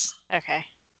is. Okay.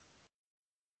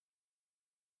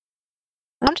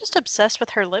 I'm just obsessed with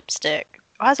her lipstick.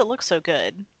 Why does it look so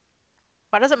good?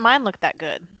 Why doesn't mine look that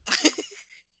good?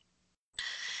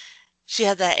 She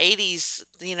had that 80s,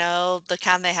 you know, the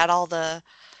kind they had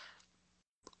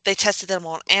they tested them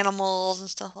on animals and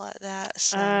stuff like that.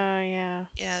 So, Yeah.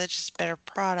 yeah, they're just better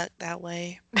product that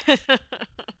way.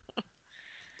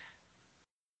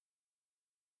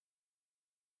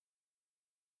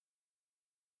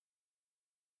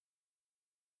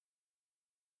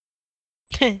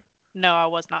 No, I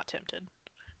was not tempted.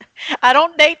 I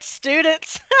don't date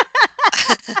students.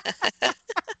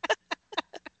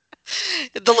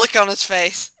 The look on his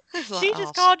face. She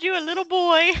just called you a little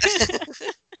boy.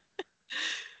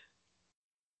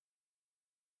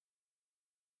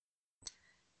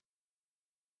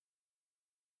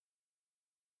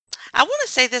 I want to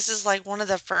say this is like one of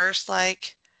the first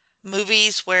like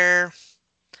movies where,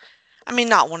 I mean,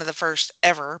 not one of the first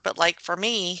ever, but like for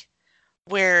me,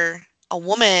 where a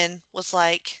woman was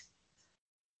like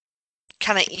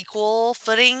kind of equal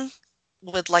footing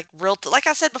with like real, like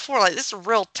I said before, like this is a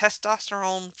real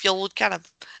testosterone fueled kind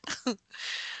of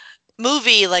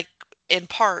movie, like in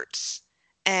parts.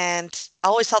 And I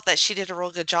always thought that she did a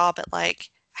real good job at like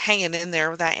hanging in there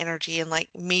with that energy and like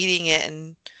meeting it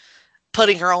and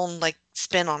putting her own like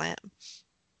spin on it.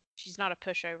 She's not a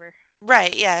pushover.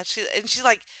 Right, yeah. She's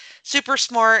like super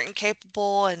smart and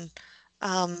capable and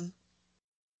um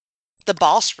the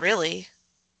boss really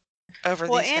over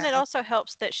Well, these and it guys. also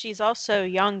helps that she's also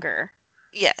younger.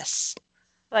 Yes.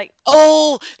 Like,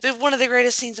 Oh, one of the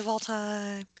greatest scenes of all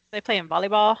time. they play in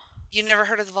volleyball. You never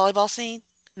heard of the volleyball scene?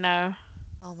 No.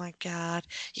 Oh my God.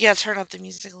 You gotta turn up the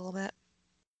music a little bit.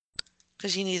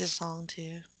 Because you need a song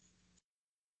too.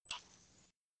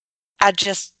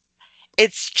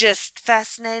 It's just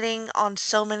fascinating on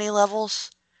so many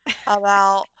levels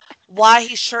about why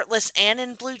he's shirtless and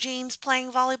in blue jeans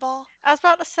playing volleyball. I was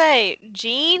about to say,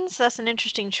 jeans, that's an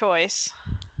interesting choice.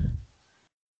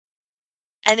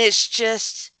 And it's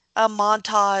just a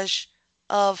montage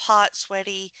of hot,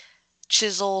 sweaty,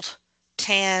 chiseled,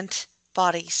 tanned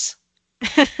bodies.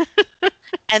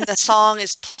 And the song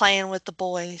is playing with the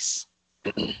boys.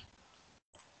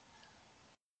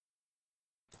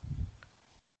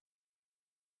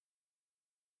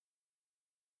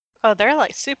 Oh, they're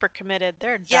like super committed.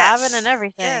 They're Yes. diving and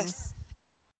everything. Yes.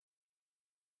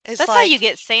 It's That's like, how you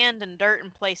get sand and dirt in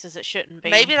places it shouldn't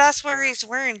be. maybe that's where he's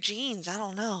wearing jeans. I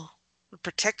don't know. Would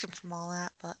protect him from all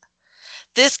that, but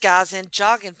this guy's in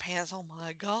jogging pants. Oh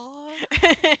my God.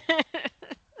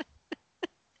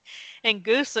 And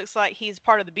Goose looks like he's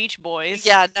part of the Beach Boys.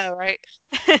 Yeah, I know, right?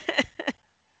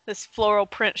 This floral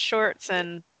print shorts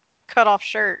and cut off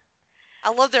shirt.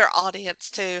 I love their audience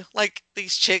too. Like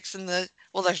these chicks in the,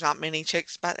 well, there's not many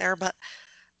chicks back there, but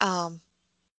But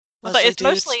mostly it's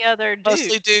dudes. mostly other dudes.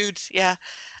 Mostly dudes, yeah.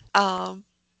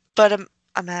 But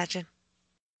imagine.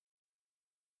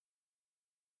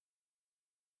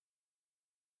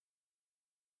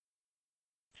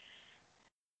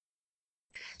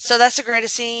 So that's the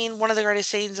greatest scene, one of the greatest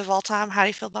scenes of all time. How do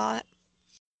you feel about it?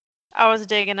 I was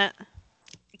digging it.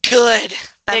 Good.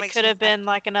 That It makes could me have been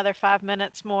like another 5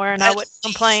 minutes more and I At wouldn't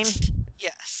complain. least.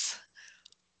 Yes.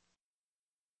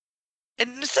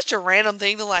 And it's such a random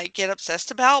thing to like get obsessed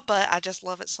about, but I just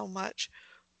love it so much.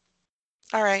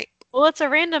 All right. Well, it's a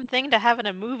random thing to have in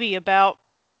a movie about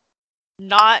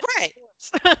not Right.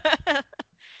 sports.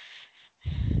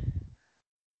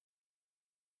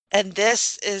 And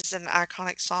this is an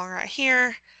iconic song right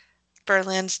here.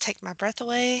 Berlin's Take My Breath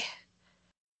Away.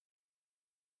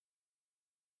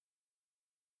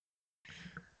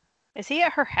 Is he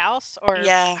at her house or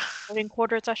Yeah. living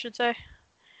quarters, I should say?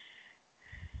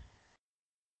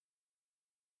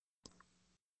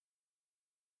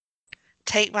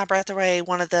 Take My Breath Away,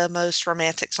 one of the most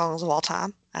romantic songs of all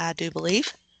time, I do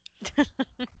believe.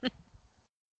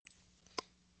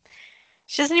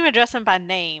 She doesn't even address him by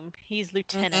name. He's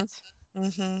Lieutenant.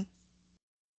 Mm-hmm.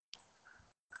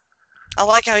 I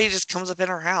like how he just comes up in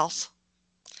her house.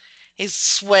 He's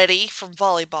sweaty from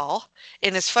volleyball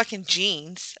in his fucking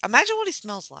jeans. Imagine what he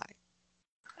smells like.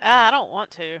 I don't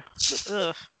want to.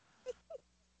 Ugh.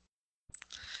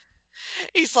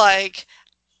 He's like,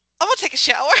 I'm gonna take a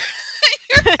shower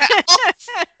in your house.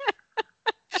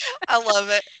 I love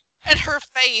it. And her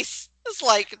face is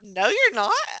like, no, you're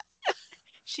not.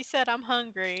 She said, I'm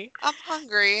hungry. I'm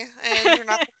hungry, and you're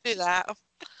not gonna do that.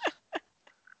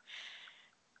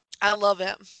 I love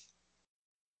it.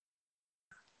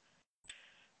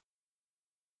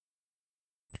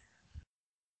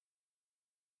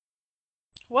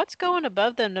 What's going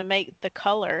above them to make the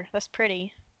color? That's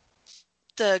pretty.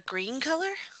 The green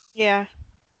color? Yeah.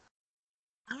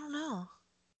 I don't know.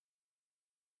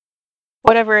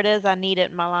 Whatever it is, I need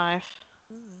it in my life.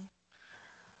 Mm.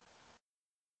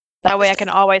 That way I can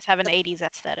always have an 80s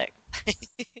aesthetic.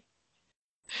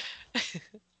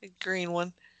 Green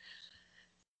one.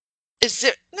 Is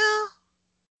it? No. I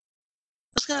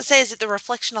was gonna say, is it the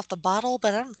reflection off the bottle?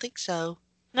 But I don't think so.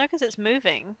 No, because it's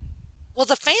moving. Well,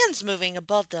 the fan's moving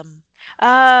above them.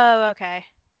 Oh, okay.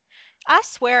 I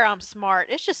swear I'm smart.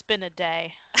 It's just been a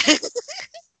day.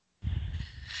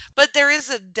 But there is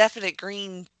a definite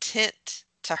green tint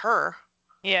to her.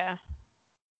 Yeah.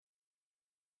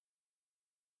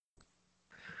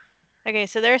 Okay,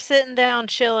 so they're sitting down,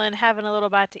 chilling, having a little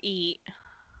bite to eat.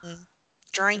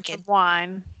 Drinking. Some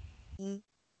wine.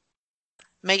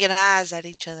 Making eyes at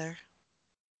each other.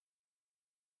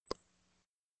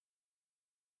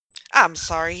 I'm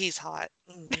sorry, he's hot.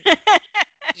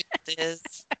 He just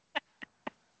is.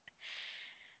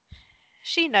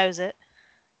 She knows it.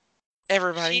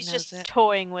 Everybody She's knows just it.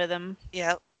 toying with him.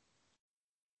 Yep.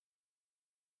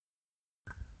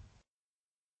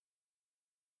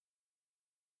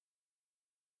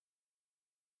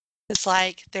 It's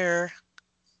like they're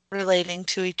relating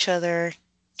to each other,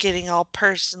 getting all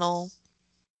personal.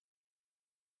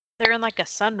 They're in like a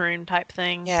sunroom type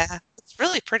thing. Yeah, it's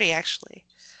really pretty, actually.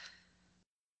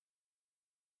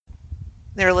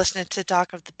 They're listening to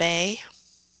Dock of the Bay.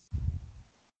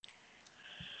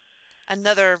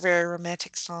 Another very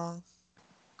romantic song.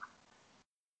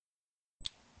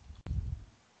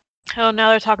 Oh, now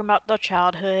they're talking about the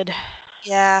childhood.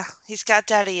 Yeah, he's got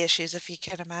daddy issues, if you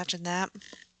can imagine that.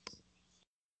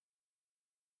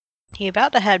 He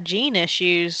about to have gene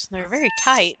issues. They're very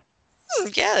tight.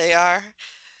 Yeah, they are.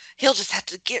 He'll just have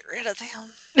to get rid of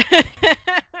them.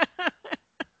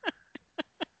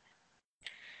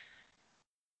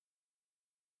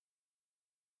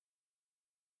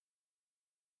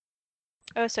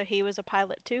 Oh, so he was a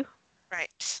pilot too?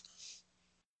 Right.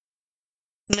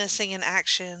 Missing in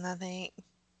action, I think.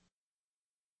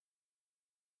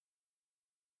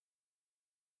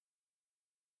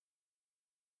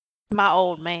 My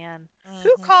old man. Who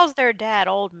Mm-hmm. calls their dad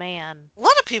old man? A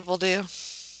lot of people do.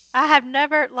 I have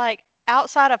never, like,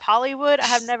 outside of Hollywood, I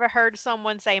have never heard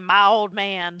someone say my old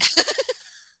man.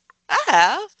 I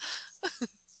have.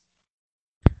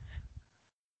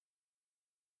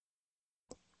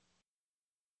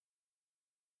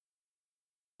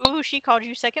 Ooh, she called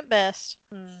you second best.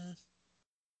 Hmm.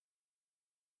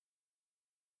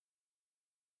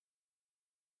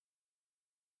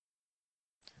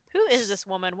 Who is this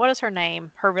woman? What is her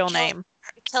name? Her real name?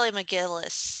 Kelly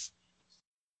McGillis.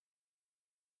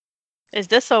 Is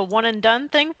this a one and done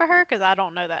thing for her? Because I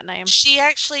don't know that name. She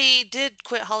actually did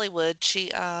quit Hollywood.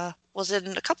 She was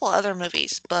in a couple other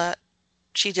movies, but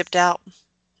she dipped out.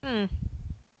 Hmm.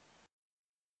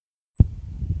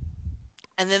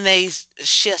 And then they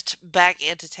shift back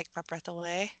in to Take My Breath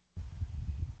Away.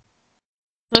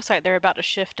 Looks like they're about to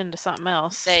shift into something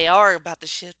else. They are about to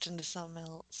shift into something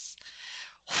else.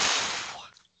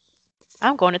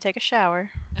 I'm going to take a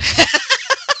shower.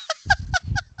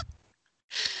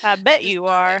 I bet you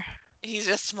are. He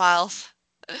just smiles.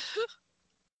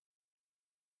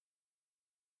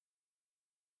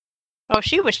 Oh,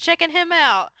 she was checking him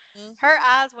out. Mhm. Her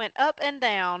eyes went up and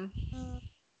down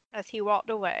as he walked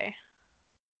away.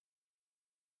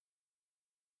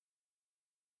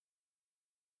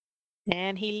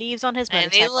 And he leaves on his And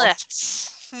motorcycle. he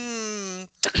left.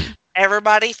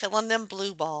 Everybody filling them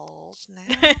blue balls now.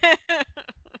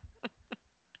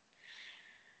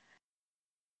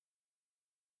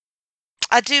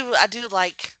 I do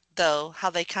like, though, how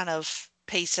they kind of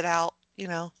pace it out, you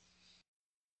know.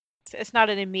 It's not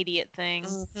an immediate thing.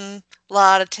 Mm-hmm. A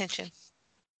lot of tension.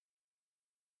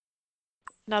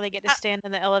 Now they get to stand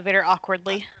in the elevator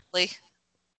awkwardly.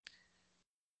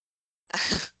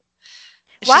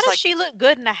 Why does she look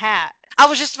good in a hat? I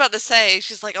was just about to say,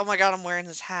 she's like, oh my god, I'm wearing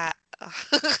this hat.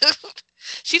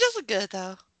 She does look good,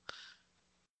 though.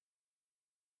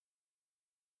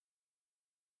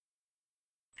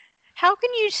 How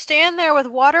can you stand there with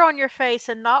water on your face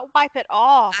and not wipe it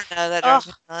off? I know, that drives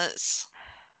me nuts.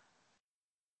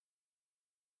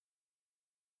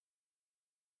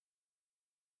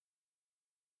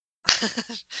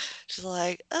 She's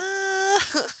like,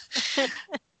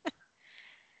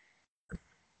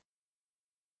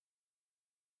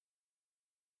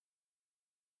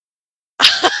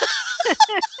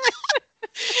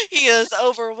 He is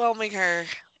overwhelming her.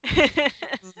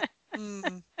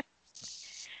 Mm.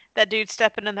 That dude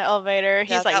stepping in the elevator.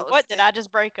 He's Yeah, like, what did I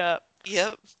just break up?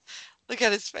 Yep. Look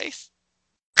at his face.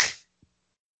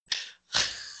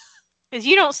 Because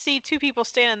you don't see two people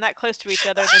standing that close to each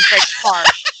other and then break apart.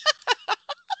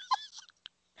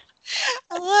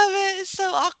 I love it. It's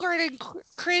so awkward and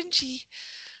cringy.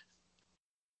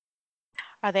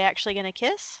 Are they actually going to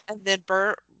kiss? And then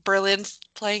Berlin's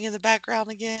playing in the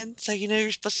background again, so you know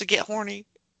you're supposed to get horny.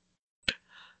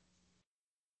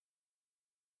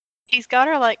 He's got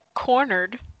her, like,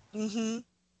 cornered. Mm-hmm.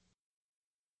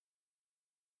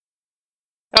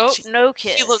 Oh, no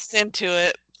kiss. She looks into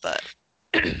it, but...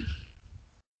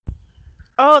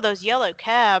 Oh, those yellow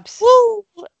cabs. Woo!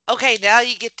 Okay, now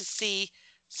you get to see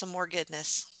some more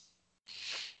goodness.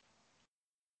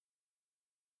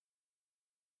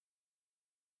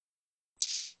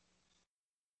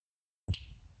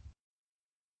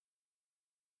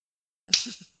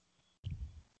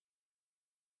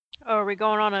 Oh, are we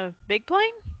going on a big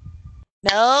plane?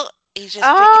 No, he's just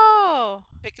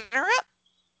picking her up.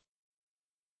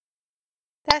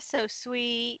 That's so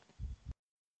sweet.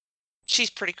 She's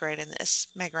pretty great in this.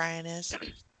 Meg Ryan is.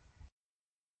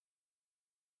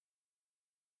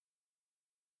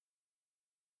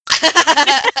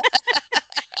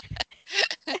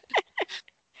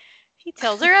 He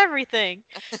tells her everything.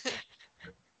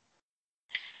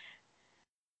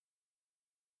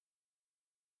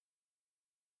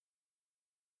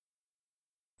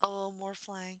 Oh, more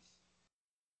flying.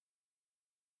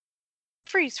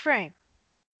 Freeze frame.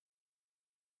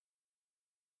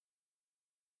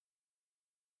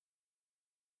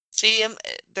 See them?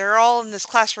 They're all in this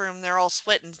classroom. They're all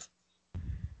sweating.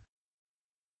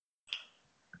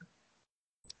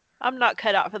 I'm not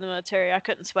cut out for the military. I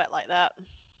couldn't sweat like that.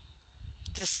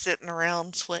 Just sitting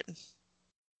around sweating.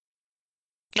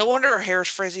 No wonder her hair's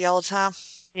frizzy all the time.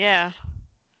 Yeah.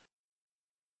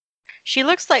 She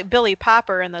looks like Billy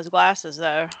Piper in those glasses,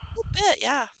 though. A little bit,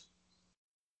 yeah.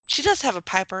 She does have a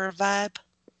Piper vibe.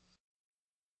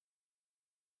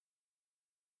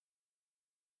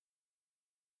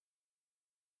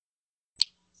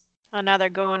 Oh, now they're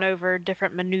going over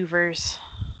different maneuvers.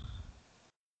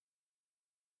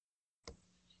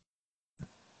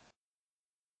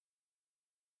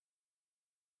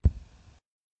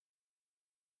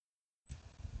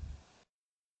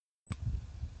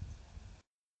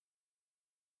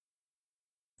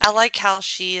 I like how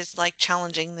she is like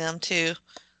challenging them too.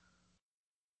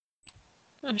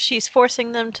 She's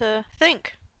forcing them to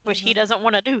think, which he doesn't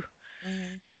want to do.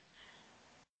 Mm-hmm.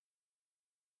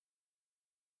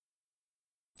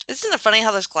 Isn't it funny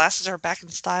how those glasses are back in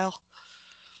style?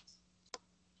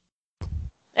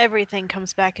 Everything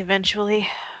comes back eventually.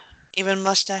 Even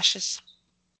mustaches.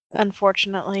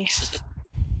 Unfortunately.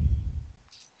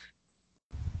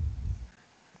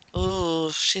 Ooh,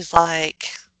 she's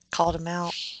like called him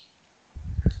out.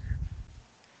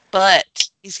 But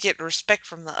he's getting respect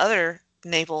from the other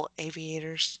naval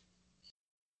aviators.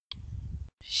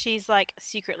 She's like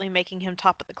secretly making him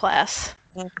top of the class.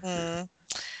 Mm-hmm.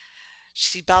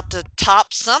 She's about to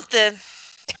top something.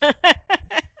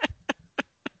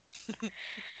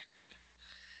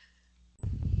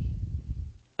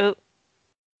 Oh.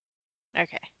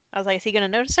 Okay. I was like, is he going to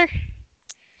notice her?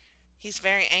 He's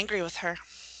very angry with her.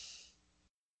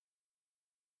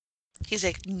 He's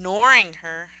ignoring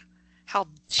her. How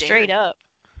dare Straight up.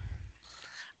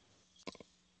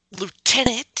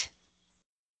 Lieutenant.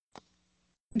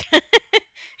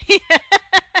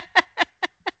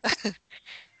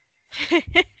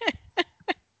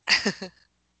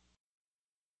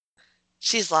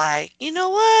 She's like, you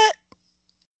know what?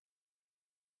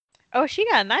 Oh, she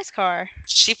got a nice car.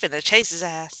 She finna chase his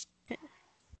ass.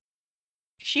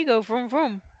 She go vroom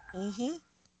vroom. Mm-hmm.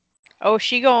 Oh,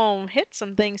 she gonna hit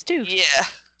some things too. Yeah.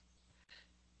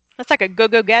 That's like a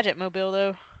go-go gadget mobile,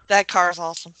 though. That car is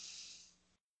awesome.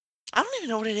 I don't even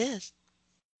know what it is.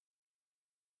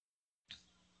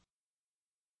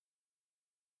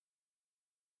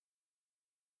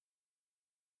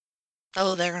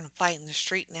 Oh, they're gonna fight in the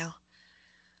street now.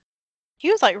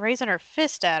 He was like raising her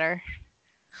fist at her.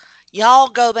 Y'all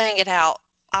go bang it out.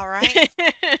 All right?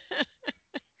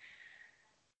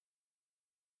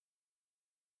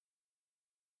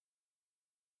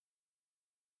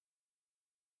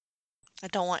 I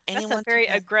don't want anyone That's a very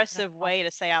to know aggressive way to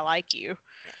say I like you.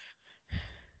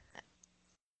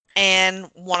 and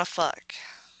want to fuck.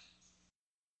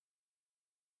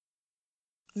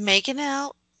 Making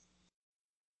out.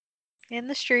 In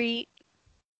the street.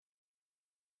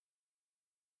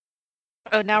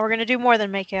 Oh, now we're gonna do more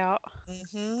than make out.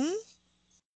 Mm-hmm.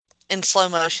 In slow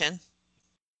motion.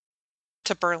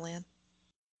 To Berlin.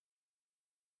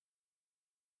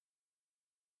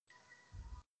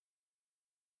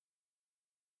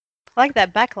 I like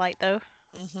that backlight, though.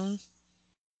 Mm-hmm.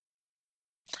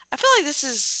 I feel like this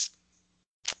is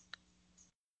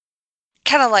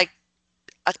kind of like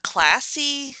a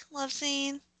classy love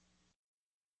scene.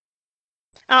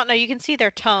 I don't know. You can see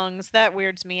their tongues. That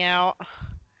weirds me out.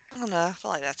 I don't know. I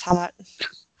feel like that's hot.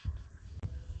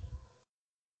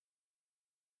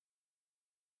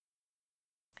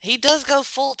 He does go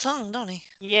full tongue, don't he?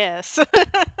 Yes.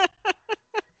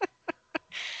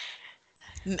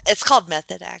 It's called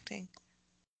method acting.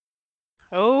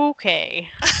 Okay.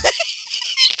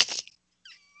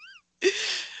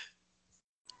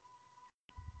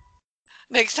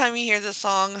 Next time you hear the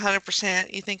song,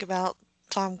 100%, you think about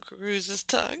Tom Cruise's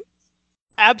tongue.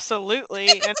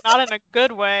 Absolutely, and not in a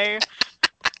good way.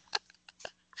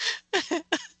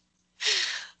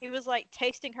 He was like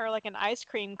tasting her like an ice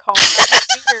cream cone. That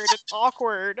was weird and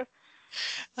awkward.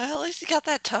 Well, at least he got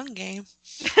that tongue game.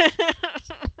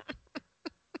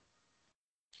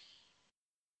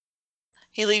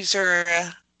 He leaves her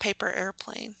a paper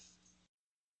airplane.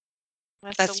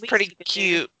 That's pretty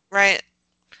cute, right?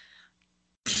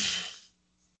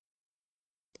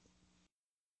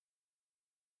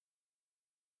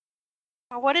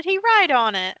 What did he write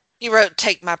on it? He wrote,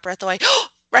 "Take my breath away."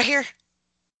 Right here.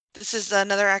 This is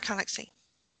another iconic scene.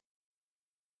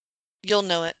 You'll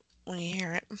know it when you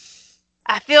hear it.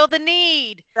 I feel the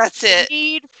need. That's The it.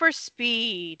 need for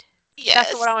speed. Yes.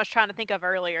 That's what I was trying to think of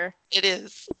earlier. It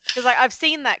is. Because I've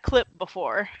seen that clip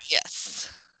before.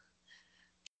 Yes.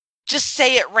 Just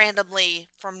say it randomly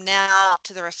from now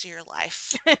to the rest of your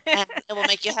life, and it will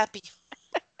make you happy.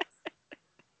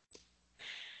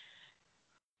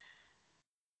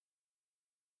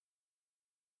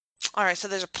 All right, so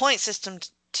there's a point system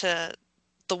to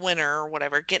the winner or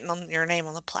whatever, getting on your name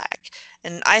on the plaque.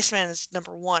 And Iceman is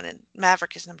number 1 and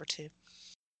Maverick is number 2.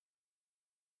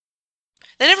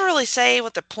 They never really say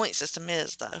what the point system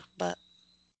is, though, but...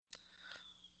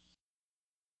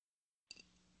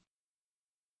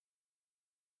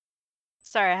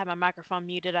 Sorry, I had my microphone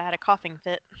muted. I had a coughing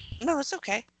fit. No, it's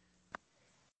okay.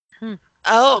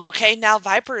 Oh, okay, now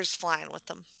Viper is flying with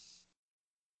them.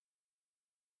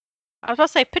 I was about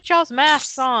to say, put y'all's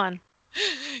masks on.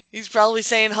 He's probably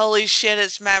saying, holy shit,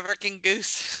 it's Maverick and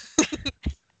Goose.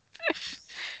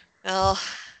 Oh.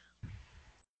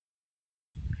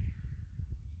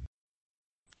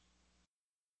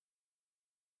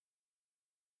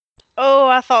 Oh,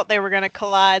 I thought they were going to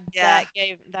collide. Yeah.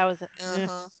 That was it.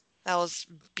 Uh-huh. That was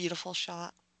a beautiful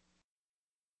shot.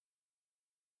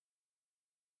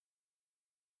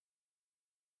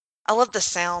 I love the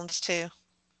sounds, too.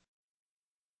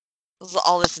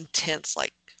 All this intense,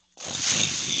 like...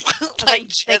 Like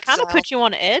they kind of put you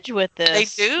on edge with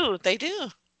this. They do. They do.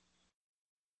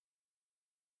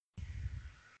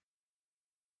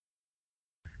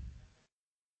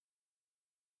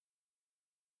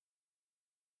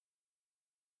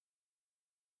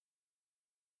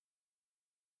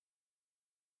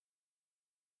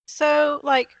 So,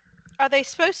 like, are they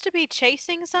supposed to be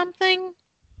chasing something?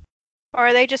 Or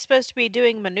are they just supposed to be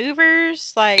doing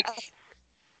maneuvers? Like,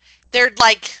 they're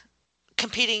like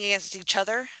competing against each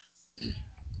other.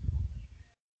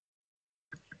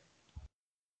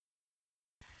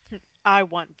 I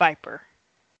want Viper.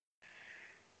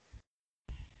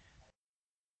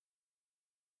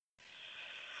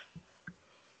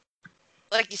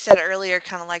 Like you said earlier,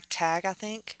 kind of like tag, I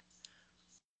think.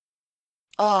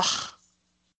 Oh,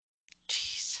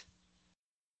 jeez.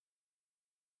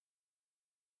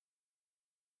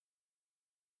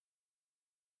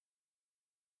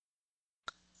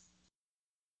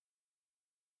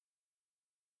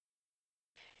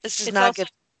 This is not good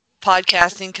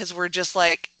podcasting because we're just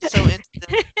like so into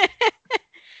this.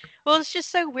 Well, it's just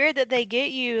so weird that they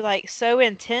get you like so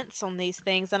intense on these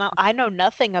things, and I know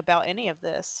nothing about any of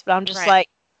this, but I'm just like,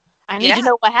 I need to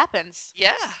know what happens.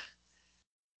 Yeah.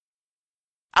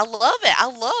 I love it. I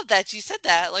love that you said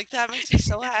that. Like, that makes me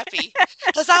so happy.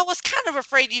 Because I was kind of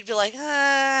afraid you'd be like,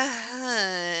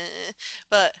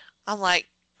 but I'm like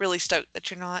really stoked that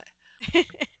you're not.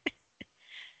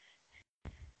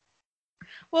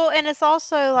 Well, and it's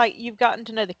also like you've gotten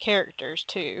to know the characters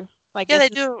too. Like, yeah, they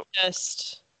do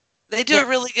a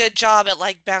really good job at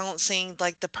like balancing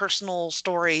like the personal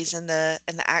stories and the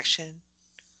action.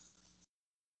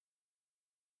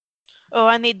 Oh,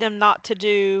 I need them not to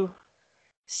do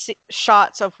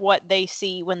shots of what they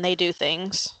see when they do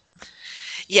things.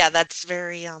 Yeah, that's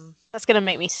very That's gonna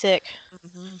make me sick.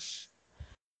 Mm-hmm.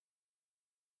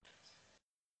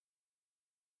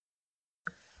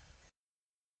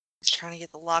 Just trying to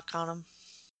get the lock on him.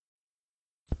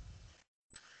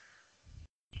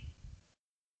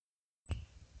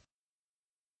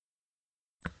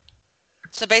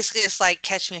 So basically, it's like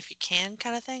catch me if you can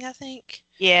kind of thing, I think.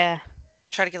 Yeah.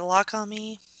 Try to get a lock on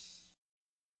me.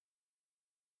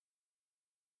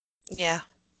 Yeah,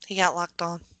 he got locked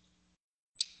on.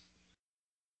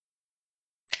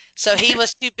 So he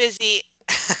was too busy.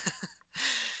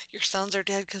 Your sons are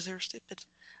dead because they were stupid.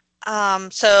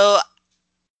 So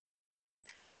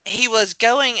he was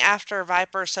going after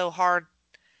Viper so hard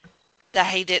that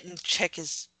he didn't check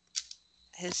his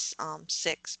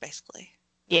 6, basically.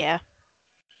 Yeah.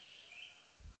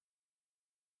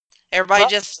 Everybody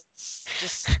just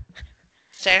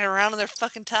standing around in their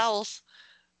fucking towels.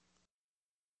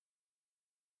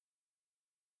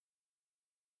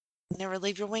 Never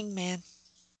leave your wingman.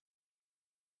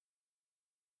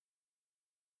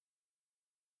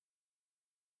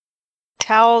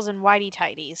 Towels and whitey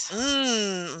tighties.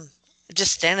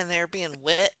 Just standing there being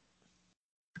wet.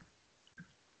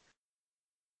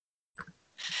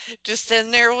 Just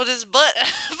sitting there with his butt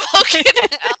poking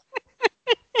out.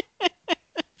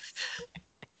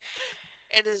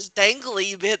 And his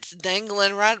dangly bits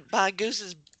dangling right by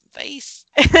Goose's face.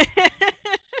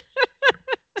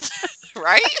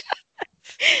 Right?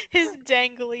 His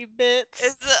dangly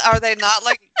bits. Are they not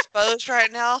like exposed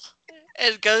right now?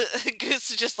 And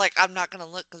Goose is just like, I'm not going to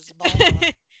look because it's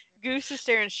bald. Goose is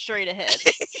staring straight ahead.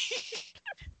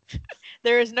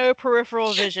 There is no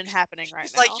peripheral vision happening right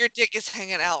It's now. like your dick is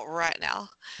hanging out right now.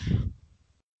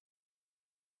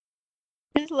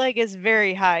 His leg is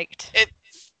very hiked.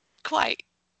 It's quite.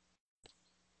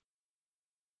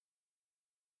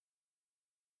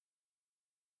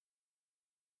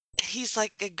 He's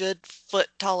like a good foot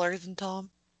taller than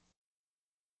Tom.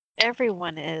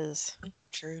 Everyone is.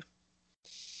 True.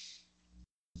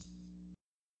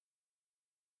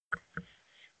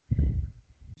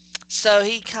 So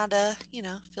he kind of,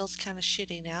 feels kind of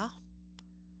shitty now.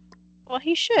 Well,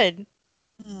 he should.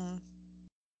 Hmm.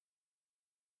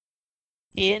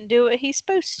 He didn't do what he's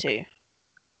supposed to.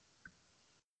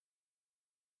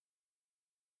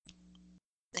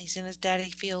 He's in his daddy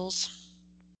feels.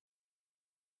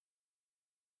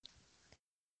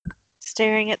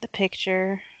 Staring at the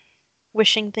picture,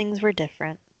 wishing things were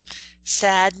different.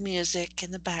 Sad music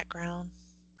in the background.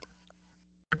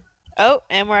 Oh,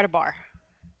 and we're at a bar.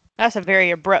 That's a very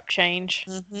abrupt change.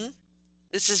 Mm-hmm.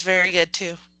 This is very good,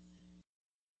 too.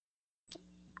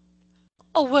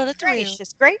 Oh, what a thrill.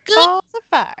 Gracious, great Good. balls of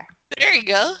fire. There you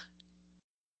go.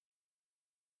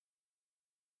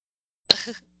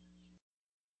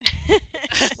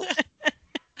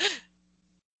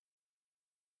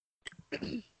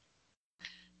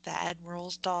 The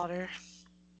Admiral's daughter.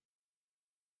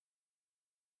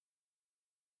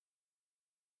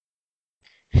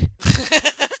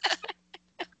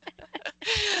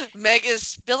 Meg is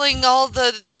spilling all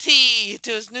the tea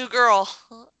to his new girl.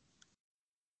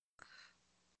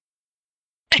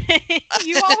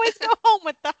 You always go home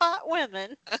with the hot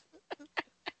women. I'm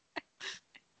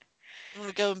going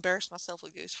to go embarrass myself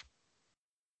with Goose.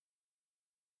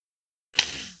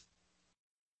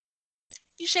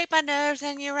 You shape my nerves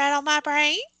and you rattle my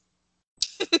brain.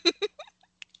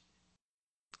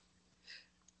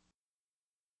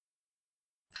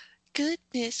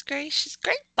 Goodness gracious,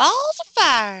 great balls of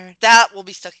fire. That will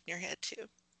be stuck in your head, too.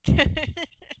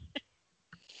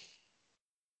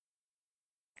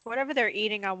 Whatever they're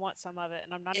eating, I want some of it,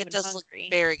 and I'm not It even does hungry.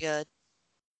 look very good.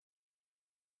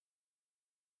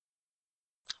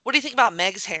 What do you think about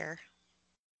Meg's hair?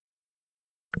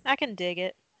 I can dig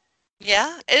it.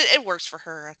 Yeah, it works for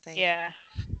her, I think. Yeah.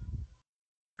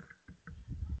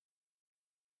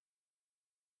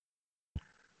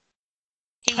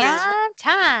 He is Prime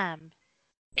time.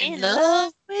 in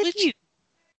love with you.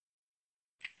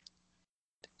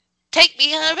 Take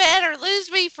me on bed or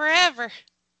lose me forever. I'm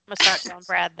gonna start telling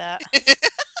Brad that.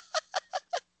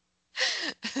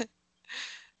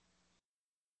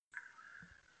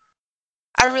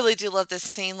 I really do love this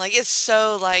scene. Like, it's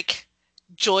so, like,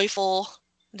 joyful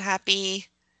and happy.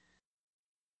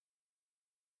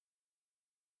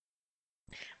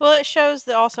 Well, it shows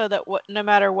that also that no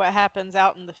matter what happens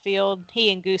out in the field,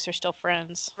 he and Goose are still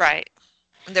friends. Right.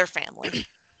 And their family.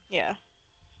 Yeah.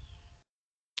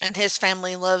 And his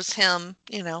family loves him,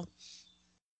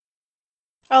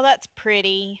 Oh, that's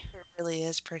pretty. It really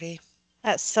is pretty.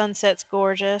 That sunset's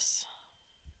gorgeous.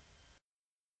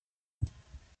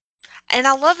 And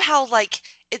I love how, like,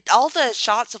 all the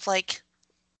shots of, like,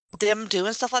 them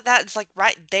doing stuff like that, it's, like,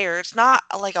 right there. It's not,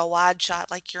 like, a wide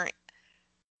shot. Like,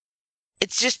 it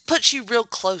just puts you real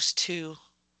close to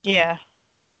Yeah.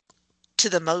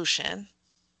 the motion.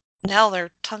 Now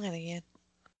they're tonguing again.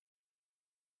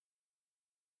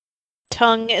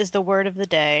 Tongue is the word of the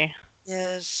day.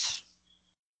 Yes.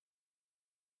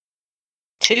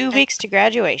 2 weeks to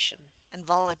graduation. And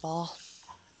volleyball.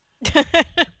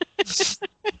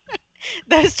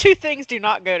 Those two things do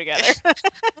not go together.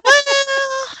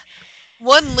 Well,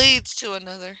 one leads to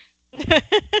another.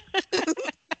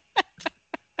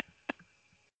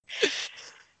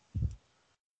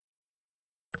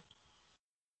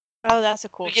 Oh, that's a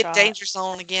cool We get shot. Danger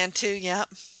Zone again, too. Yep.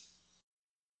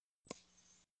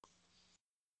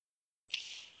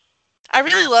 I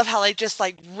really love how they just,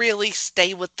 like, really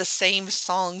stay with the same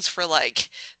songs for, like,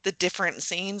 the different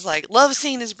scenes. Like, love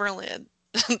scene is Berlin.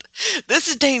 This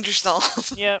is Danger Zone.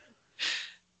 Yep.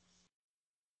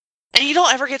 And you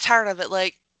don't ever get tired of it.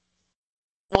 Like,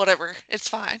 whatever. It's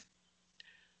fine.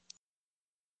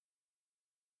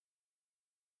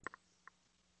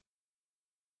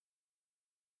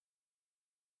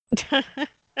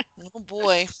 Oh,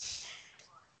 boy.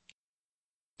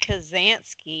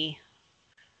 Kazansky.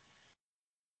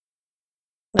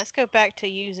 Let's go back to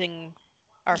using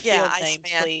our field names,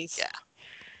 Iceman. please. Yeah.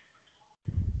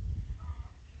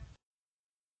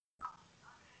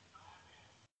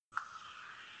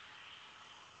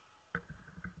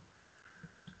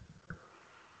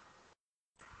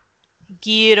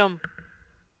 Get 'em.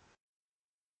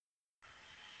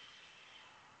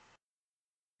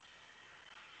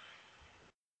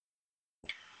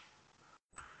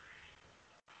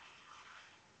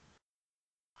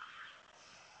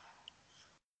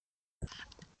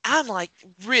 I'm like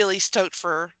really stoked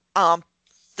for the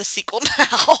sequel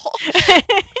now.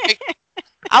 Like,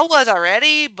 I was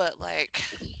already, but like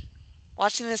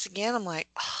watching this again, I'm like,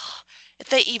 oh, if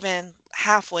they even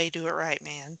halfway do it right,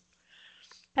 man.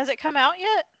 Has it come out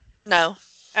yet? No,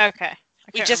 Okay. I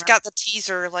we couldn't just remember. got the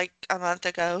teaser like a month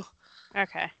ago.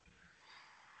 Okay.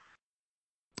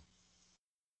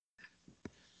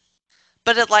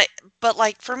 But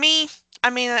like for me, I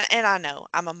mean, and I know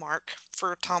I'm a mark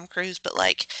for Tom Cruise, but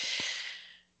like,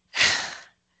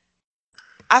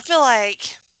 I feel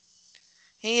like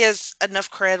he has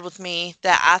enough cred with me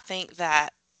that I think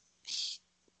that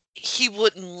he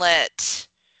wouldn't let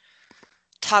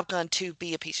Top Gun 2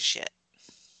 be a piece of shit.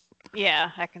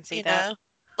 Yeah, I can see You that. know?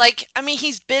 Like, I mean,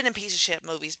 he's been in piece of shit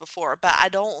movies before, but I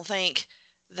don't think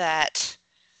that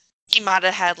he might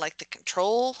have had like the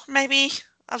control maybe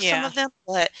of some Yeah. of them.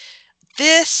 But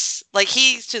this, like,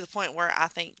 he's to the point where I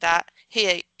think that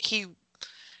he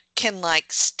can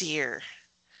like steer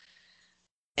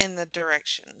in the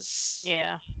directions.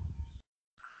 Yeah.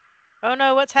 Oh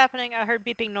no, what's happening? I heard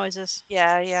beeping noises.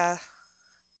 Yeah.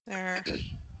 They're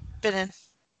spinning.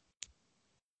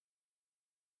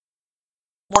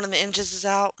 One of the engines is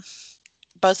out.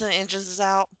 Both of the engines is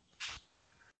out.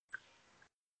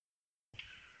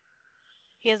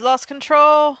 He has lost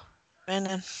control.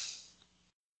 Spinning.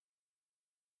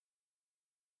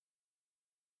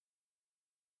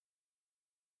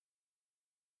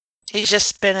 He's just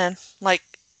spinning, like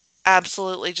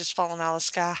absolutely just falling out of the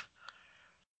sky.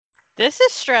 This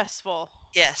is stressful.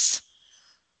 Yes.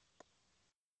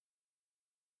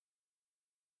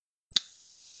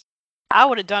 I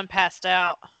would have done passed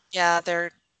out. Yeah,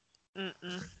 they're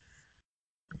Mm-mm.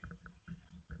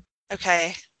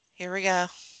 okay. Here we go.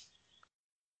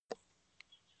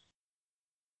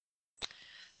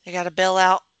 They got a bill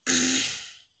out.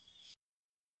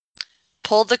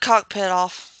 Pulled the cockpit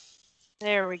off.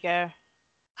 There we go.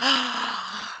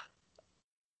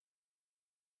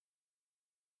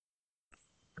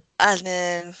 And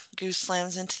then Goose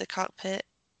slams into the cockpit.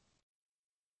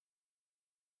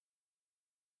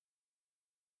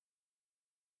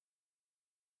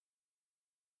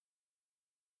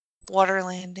 Water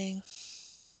landing.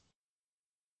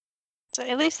 So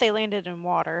at least they landed in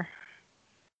water.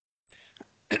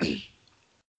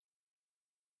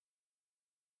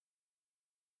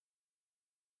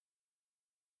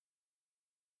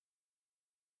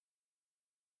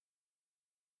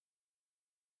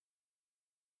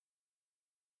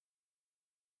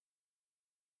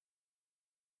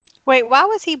 Wait, why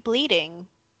was he bleeding?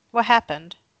 What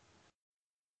happened?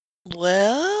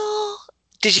 Well,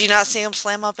 did you not see him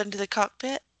slam up into the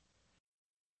cockpit?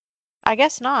 I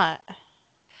guess not.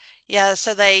 Yeah,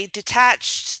 so they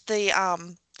detached the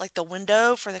like the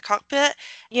window for the cockpit,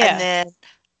 and Yeah.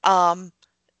 then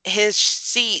his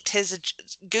seat, his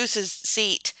Goose's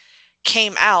seat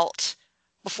came out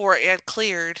before it had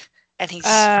cleared, and he Oh,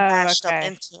 smashed up okay.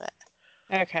 into it.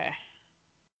 Okay.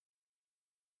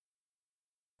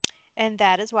 And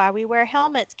that is why we wear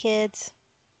helmets, kids.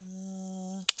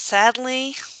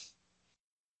 Sadly,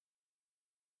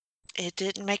 it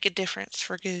didn't make a difference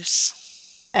for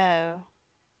Goose. Oh.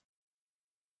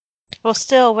 Well,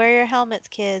 still, wear your helmets,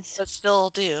 kids. But still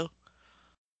do.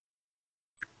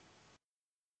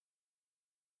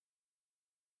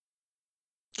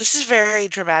 This is very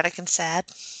dramatic and sad.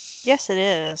 Yes, it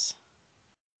is.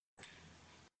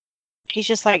 He's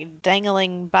just like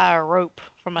dangling by a rope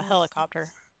from a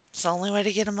helicopter. It's the only way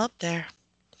to get him up there.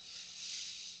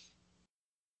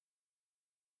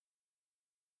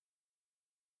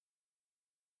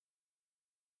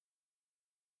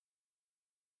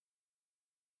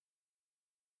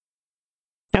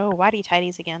 Oh, whitey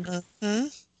tighties again. Mm-hmm.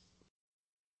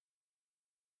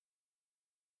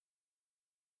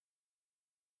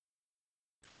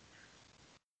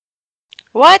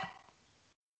 What?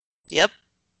 Yep.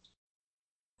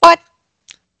 What?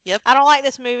 Yep. I don't like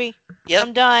this movie. Yep.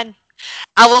 I'm done.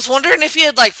 I was wondering if you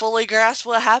had like fully grasped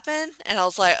what happened, and I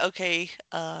was like, okay,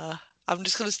 I'm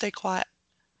just gonna stay quiet.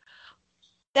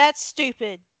 That's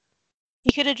stupid.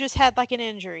 He could have just had like an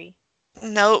injury.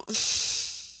 Nope.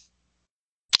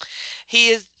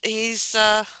 He's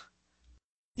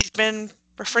been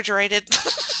refrigerated.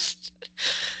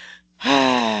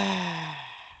 Now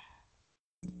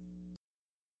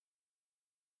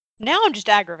I'm just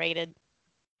aggravated.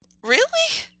 Really?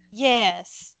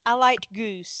 Yes, I liked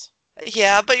Goose.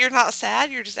 Yeah, but you're not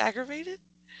sad, you're just aggravated?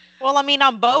 Well, I mean,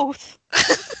 I'm both.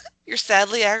 You're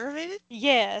sadly aggravated?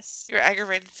 Yes. You're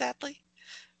aggravated sadly?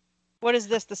 What is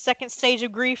this, the second stage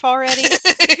of grief already?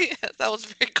 Yeah, that was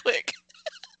very quick.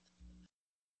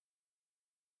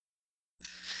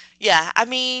 Yeah, I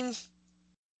mean,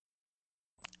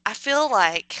 I feel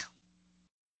like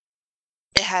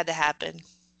it had to happen,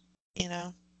 you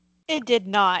know? It did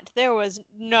not. There was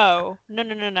no.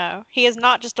 He is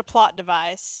not just a plot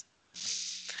device.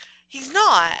 He's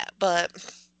not, but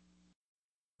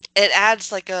it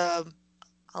adds like a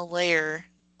layer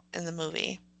in the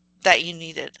movie that you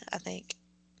needed, I think.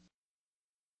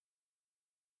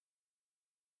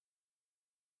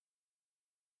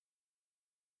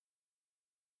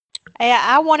 Yeah,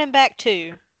 I want him back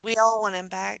too. We all want him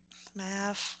back,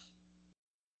 Mav.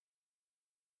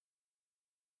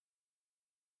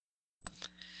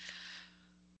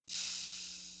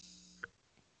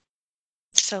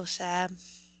 So sad.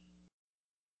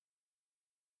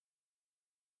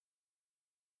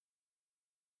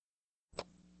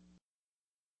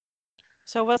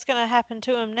 So what's going to happen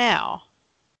to him now?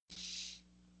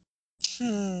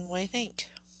 What do you think?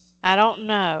 I don't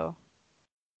know.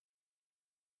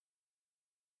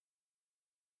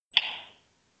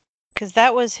 Because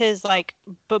that was his, like,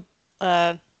 what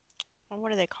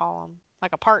do they call him?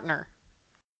 Like a partner.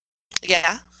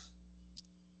 Yeah.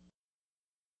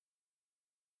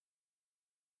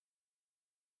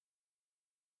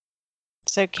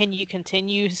 So can you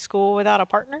continue school without a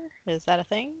partner? Is that a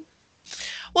thing?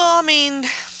 Well, I mean,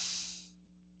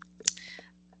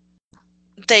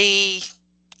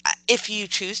 if you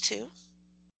choose to.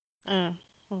 Oh,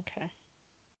 okay.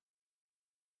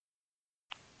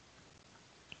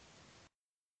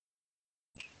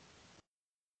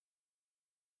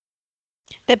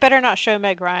 They better not show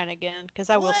Meg Ryan again, because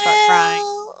I will start crying.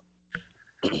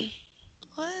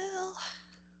 Well,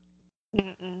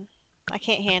 Mm-mm. I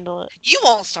can't handle it. you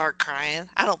won't start crying.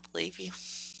 I don't believe you.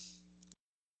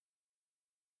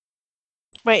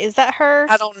 Wait, is that her?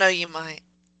 I don't know, you might.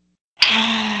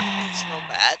 It's real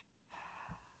bad.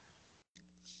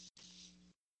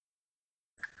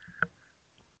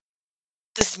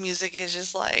 This music is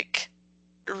just like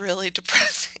really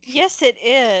depressing. Yes, it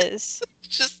is.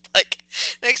 Just like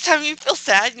next time you feel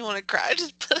sad and you want to cry,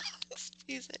 just put on this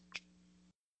music.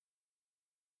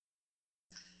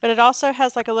 But it also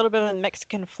has like a little bit of a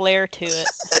Mexican flair to it.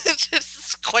 It's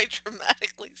just quite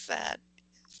dramatically sad.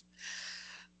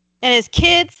 And his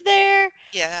kids there?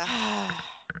 Yeah.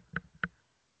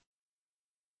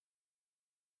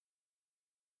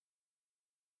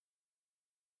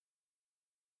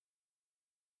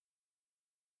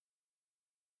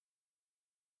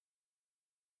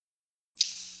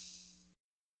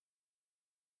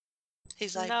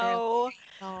 He's like, No.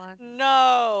 on.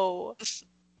 No.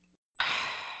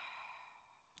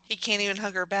 He can't even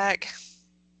hug her back.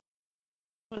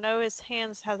 No, his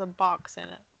hands has a box in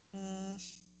it.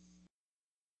 Mm.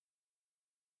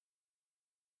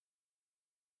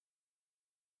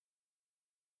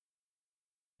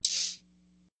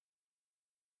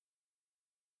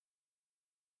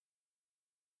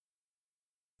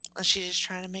 And she's just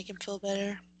trying to make him feel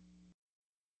better.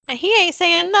 And he ain't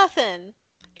saying nothing.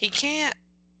 He can't.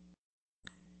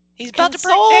 He's about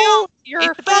Console to break down. your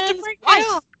He's about to friend's break wife.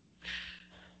 down.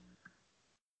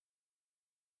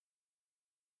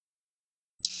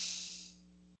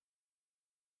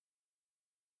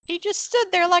 He just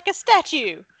stood there like a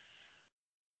statue.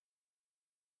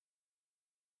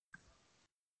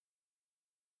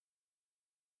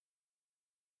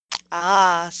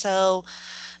 Ah, so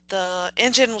the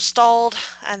engine was stalled,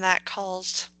 and that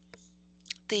caused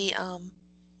the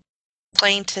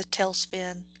plane to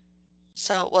tailspin.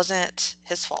 So it wasn't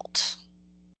his fault.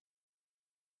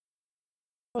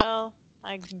 Well,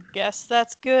 I guess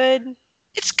that's good.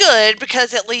 It's good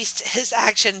because at least his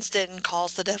actions didn't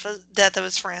cause the death of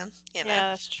his friend, you know.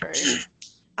 Yeah, that's true.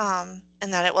 And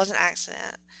that it was an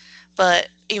accident. But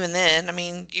even then, I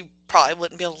mean, you probably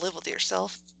wouldn't be able to live with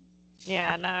yourself.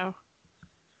 Yeah, I know.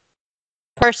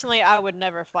 Personally, I would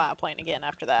never fly a plane again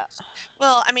after that.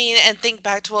 Well, I mean, and think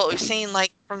back to what we've seen,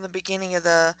 like, from the beginning of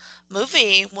the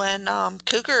movie when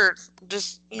Cougar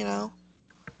just,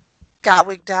 got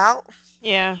wigged out.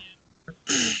 Yeah.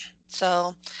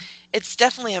 So it's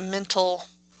definitely a mental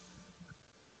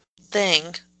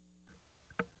thing.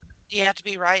 You have to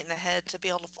be right in the head to be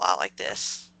able to fly like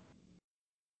this.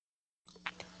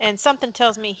 And something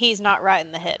tells me he's not right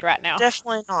in the head right now.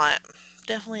 Definitely not.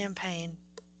 Definitely in pain.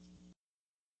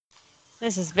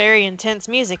 This is very intense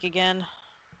music again.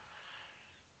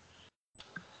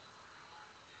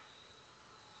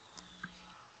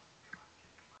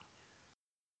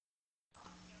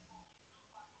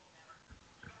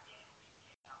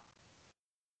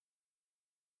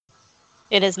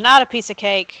 It is not a piece of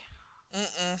cake.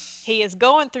 Mm-mm. He is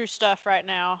going through stuff right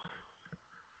now.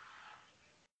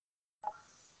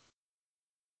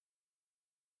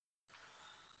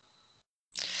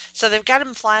 So they've got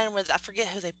him flying with, I forget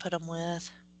who they put him with.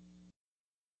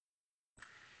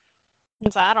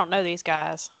 So I don't know these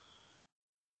guys.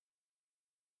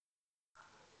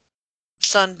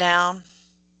 Sundown.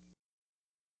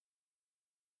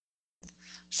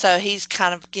 So he's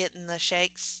kind of getting the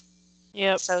shakes.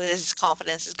 Yep. So his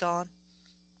confidence is gone.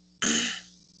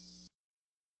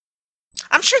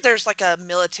 I'm sure there's like a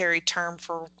military term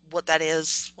for what that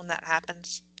is when that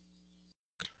happens.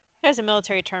 There's a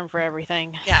military term for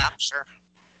everything. Yeah, I'm sure.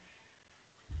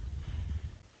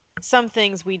 Some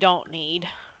things we don't need.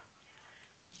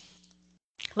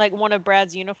 Like one of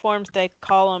Brad's uniforms, they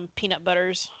call them peanut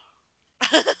butters.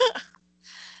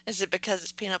 Is it because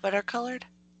it's peanut butter colored?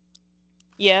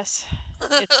 Yes.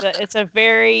 It's a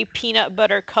very peanut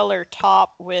butter color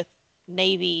top with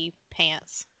navy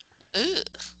pants. Ooh.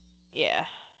 Yeah.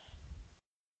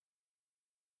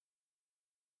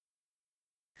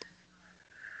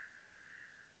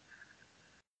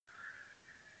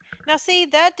 Now see,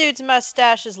 that dude's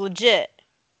mustache is legit.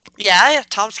 Yeah,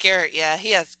 Tom Skerritt, yeah, he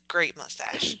has great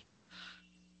mustache.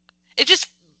 It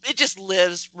just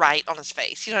lives right on his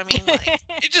face. You know what I mean? Like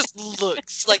it just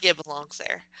looks like it belongs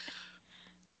there.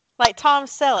 Like Tom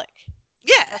Selleck.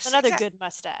 Yes, That's another exactly. good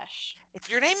mustache. If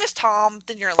your name is Tom,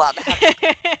 then you're allowed to have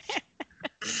it.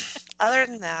 Other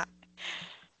than that,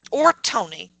 or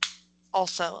Tony,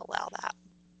 also allow that.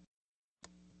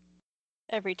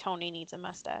 Every Tony needs a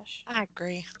mustache. I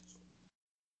agree.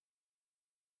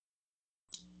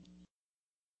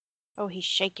 Oh, he's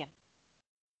shaking.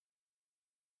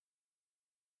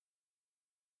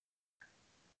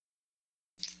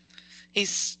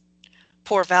 He's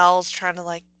poor Val's trying to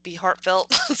like be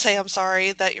heartfelt and say I'm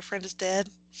sorry that your friend is dead.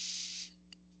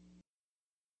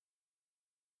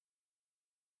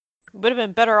 Would have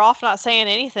been better off not saying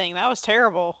anything. That was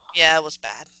terrible. Yeah, it was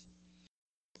bad.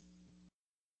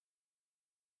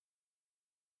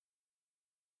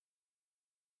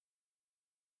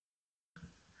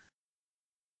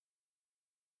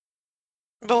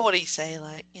 But what do you say?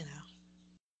 Like, you know.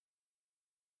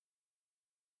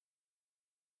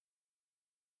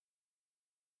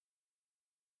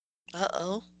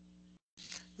 Uh-oh.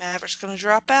 Maverick's gonna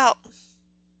drop out.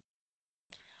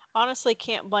 Honestly,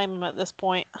 can't blame him at this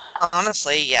point.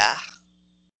 Honestly, yeah.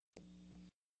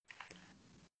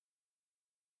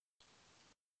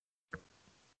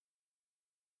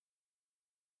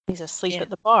 He's asleep Yeah. at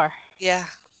the bar. Yeah.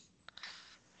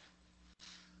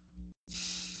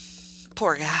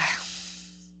 Poor guy.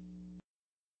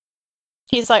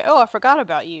 He's like, oh, I forgot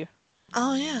about you.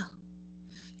 Oh, yeah.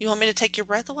 You want me to take your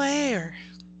breath away, or?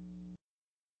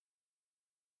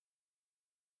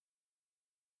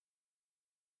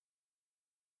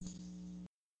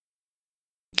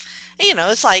 You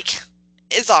know,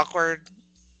 it's awkward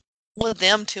with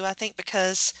them too, I think,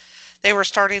 because they were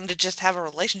starting to just have a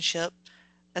relationship,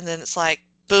 and then it's like,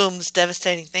 boom, this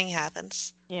devastating thing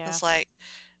happens. Yeah. It's like,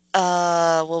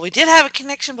 well, we did have a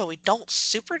connection, but we don't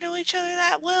super know each other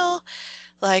that well.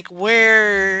 Like,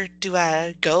 where do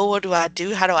I go? What do I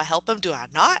do? How do I help him? Do I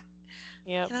not?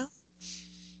 Yep. You know?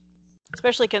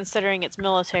 Especially considering it's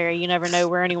military, you never know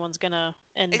where anyone's gonna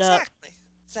end up.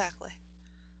 Exactly.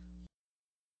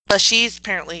 But she's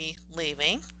apparently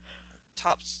leaving.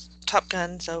 Top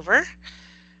Gun's over.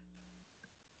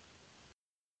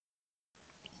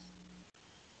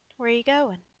 Where are you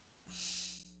going?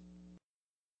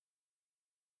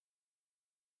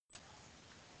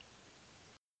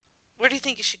 Where do you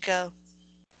think you should go?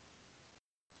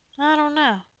 I don't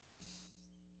know.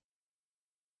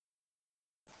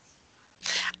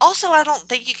 Also, I don't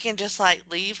think you can just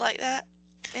like leave like that.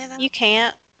 You know? You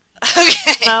can't.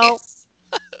 Okay. No.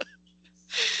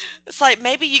 It's like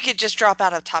maybe you could just drop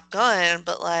out of Top Gun,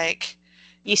 but like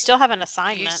You still have an you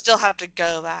assignment. still have to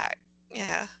go back.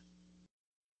 Yeah.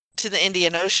 To the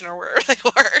Indian Ocean or wherever they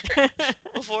were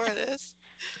before this.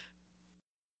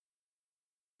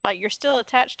 Like, you're still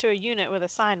attached to a unit with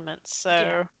assignments, so...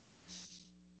 Yeah.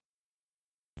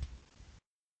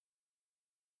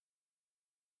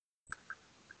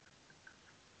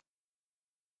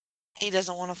 He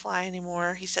doesn't want to fly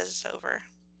anymore. He says it's over.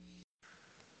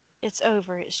 It's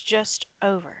over. It's just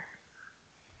over.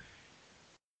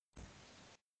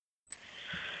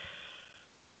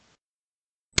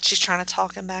 She's trying to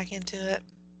talk him back into it.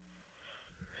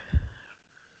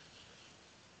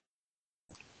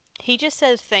 He just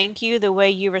says thank you the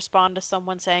way you respond to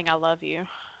someone saying I love you.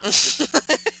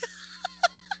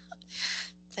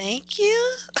 Thank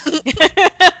you.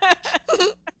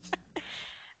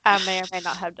 I may or may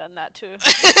not have done that too.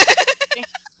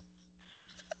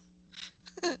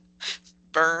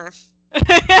 Burn.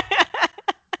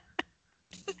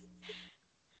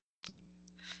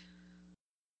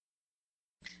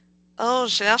 Oh,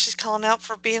 now she's calling out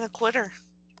for being a quitter.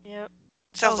 Yep.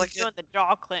 Sounds He's like doing it. the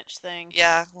jaw clench thing.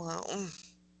 Yeah, well.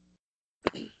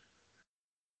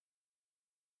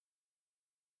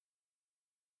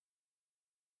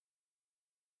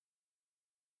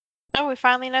 Oh, we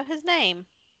finally know his name.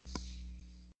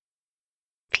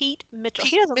 Pete Mitchell.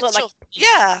 Pete He doesn't look like Mitchell. Pete.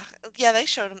 Yeah, yeah, they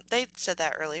showed him. They said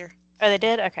that earlier. Oh, they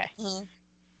did? Okay. Mm-hmm.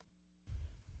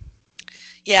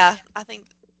 Yeah, I think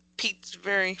Pete's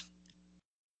very.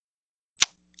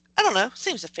 I don't know.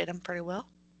 Seems to fit him pretty well.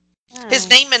 His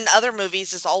name in other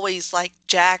movies is always like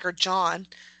Jack or John.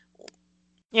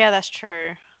 Yeah, that's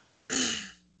true.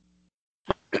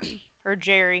 Or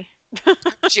Jerry.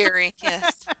 Jerry,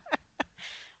 yes.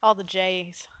 All the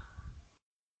J's.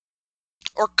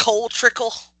 Or Cole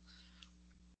Trickle.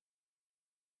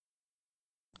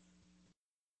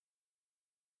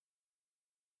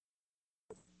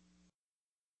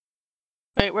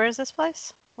 Wait, where is this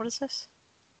place? What is this?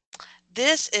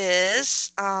 This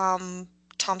is Tom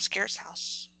Skerritt's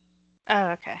house.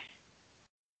 Oh, okay.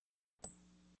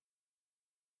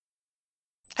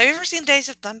 Have you ever seen Days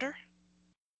of Thunder?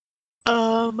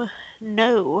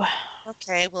 No.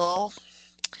 Okay, well,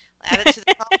 add it to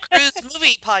the Tom Cruise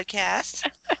movie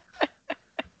podcast.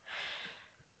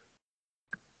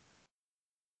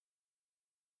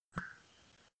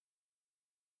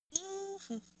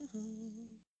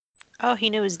 Oh, he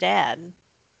knew his dad.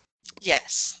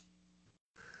 Yes.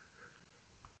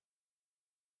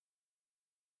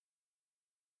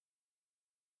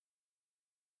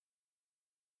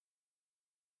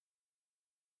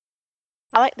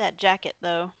 I like that jacket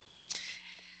though.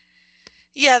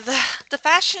 Yeah, the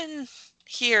fashion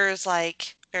here is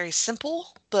like very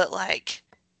simple, but like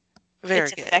very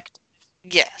It's good. effective.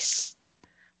 Yes.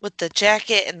 With the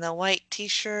jacket and the white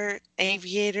t-shirt,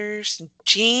 aviators, and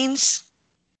jeans.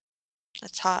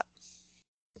 That's hot.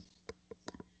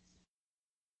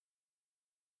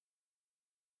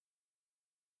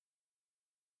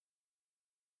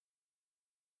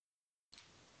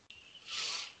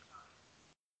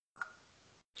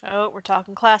 Oh, we're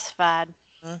talking classified.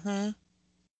 Mm-hmm.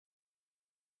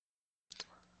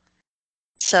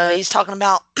 So he's talking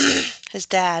about his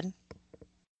dad,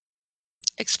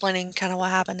 explaining kind of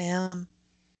what happened to him.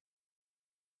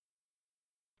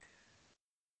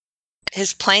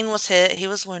 His plane was hit. He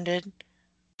was wounded,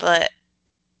 but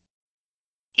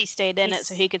He stayed in it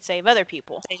so he could save other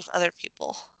people. save other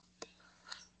people.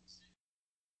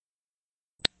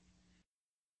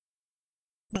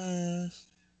 Mm.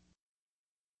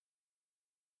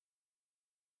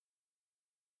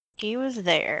 He was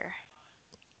there.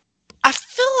 I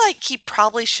feel like he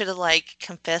probably should have like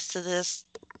confessed to this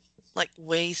like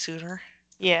way sooner.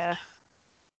 Yeah.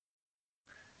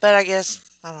 But I guess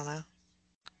I don't know.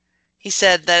 He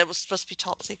said that it was supposed to be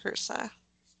top secret, so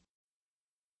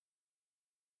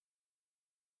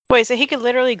Wait, so he could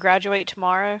literally graduate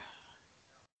tomorrow?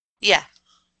 yeah.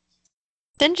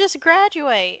 Then just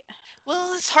graduate.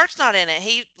 Well, his heart's not in it.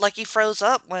 He froze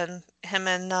up when him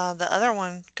and the other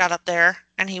one got up there,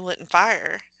 and he wouldn't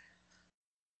fire.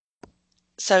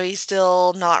 So he's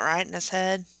still not right in his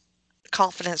head.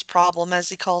 Confidence problem, as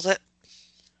he calls it.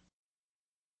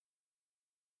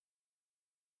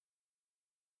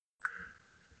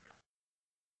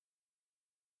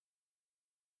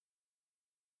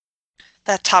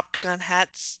 That Top Gun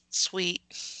hat's sweet.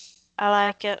 I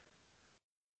like it.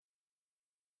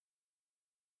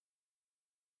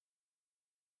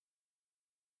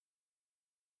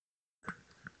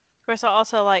 Of course, I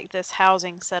also like this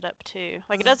housing setup too.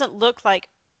 Like, it doesn't look like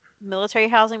military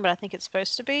housing, but I think it's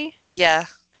supposed to be. Yeah.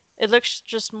 It looks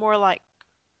just more like,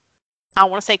 I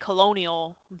don't want to say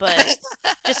colonial, but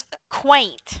just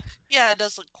quaint. Yeah, it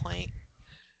does look quaint.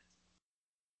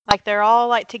 Like, they're all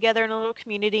like together in a little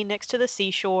community next to the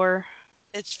seashore.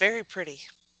 It's very pretty.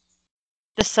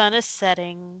 The sun is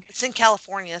setting. It's in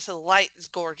California, so the light is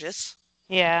gorgeous.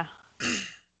 Yeah.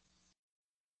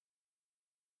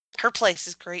 Her place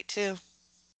is great too.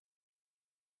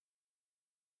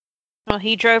 Well,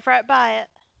 he drove right by it.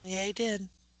 Yeah, he did.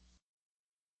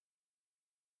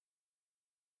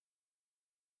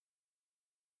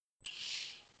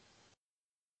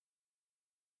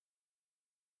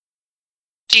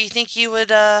 Do you think you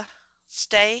would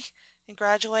stay and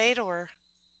graduate or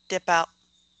dip out?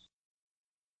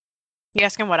 You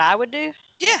asking what I would do?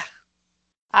 Yeah.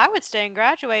 I would stay and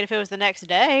graduate if it was the next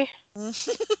day.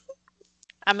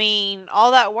 I mean,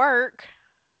 all that work.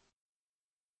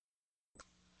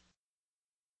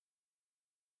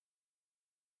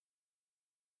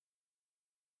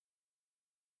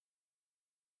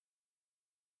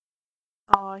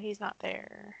 Oh, he's not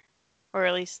there. Or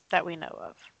at least that we know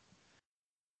of.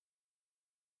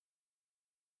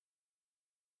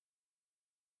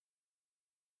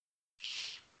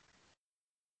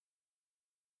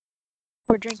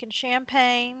 We're drinking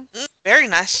champagne. Very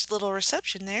nice little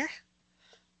reception there.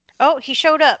 Oh, he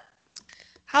showed up.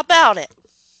 How about it?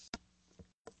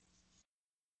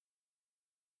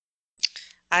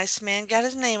 Iceman got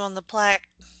his name on the plaque.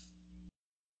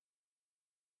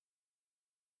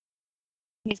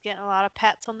 He's getting a lot of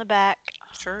pats on the back.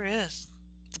 Sure is.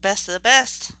 The best of the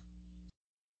best.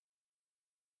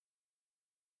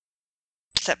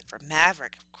 Except for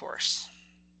Maverick, of course.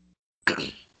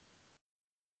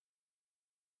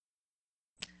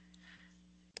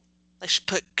 They should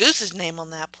put Goose's name on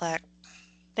that plaque.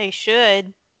 They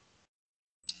should.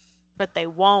 But they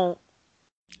won't.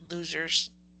 Losers.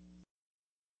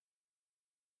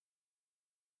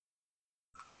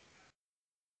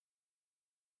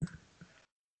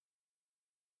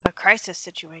 A crisis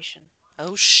situation.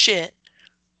 Oh shit.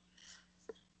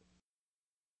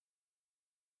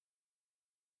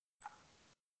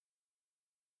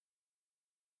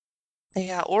 They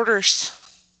got orders.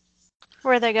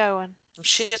 Where are they going? Some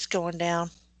shit's going down.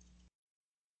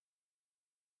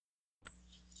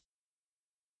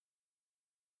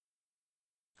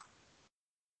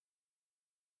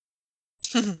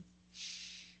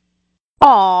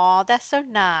 Aw, that's so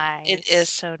nice. It is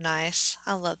so nice.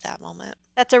 I love that moment.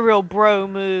 That's a real bro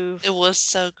move. It was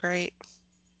so great.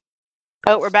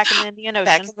 Oh, we're back in the Indian Ocean.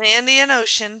 Back in the Indian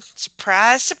Ocean.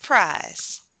 Surprise,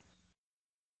 surprise.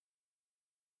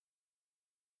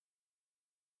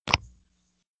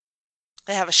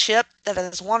 They have a ship that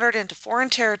has wandered into foreign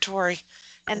territory.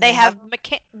 And they have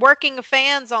working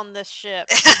fans on this ship.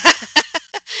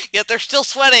 Yet they're still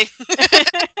sweating.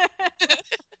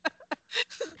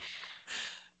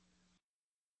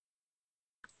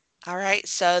 All right,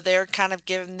 so they're kind of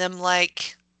giving them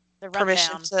like The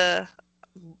permission rundown. to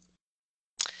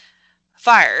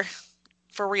fire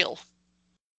for real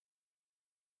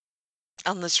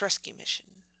on this rescue mission.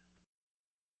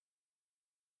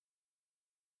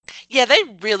 Yeah, they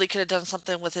really could have done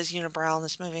something with his unibrow in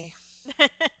this movie.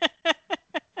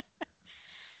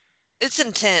 It's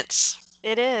intense.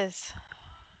 It is.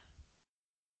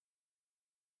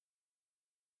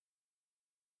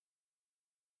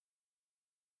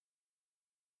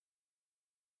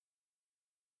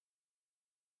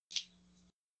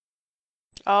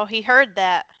 Oh, he heard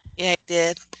that. Yeah, he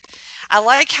did. I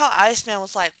like how Iceman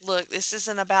was like, look, this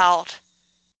isn't about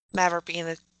Maverick being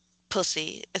a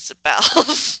pussy. It's about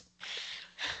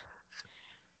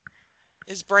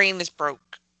his brain is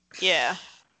broke. Yeah.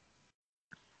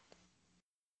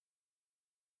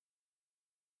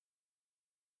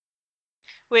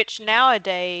 Which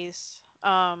nowadays,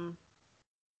 I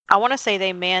want to say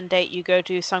they mandate you go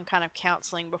do some kind of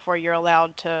counseling before you're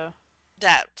allowed to.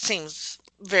 That seems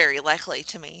very likely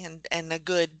to me, and a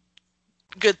good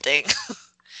thing.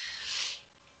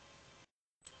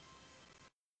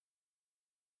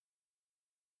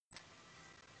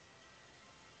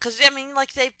 Because, I mean,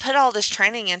 like, they put all this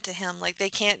training into him. Like,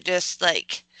 they can't just,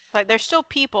 like... Like, they're still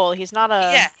people. He's not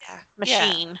a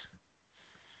machine. Yeah.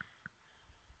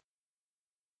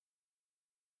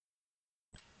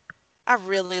 I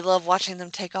really love watching them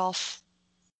take off.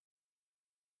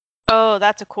 Oh,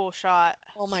 that's a cool shot.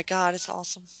 Oh my god, it's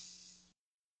awesome.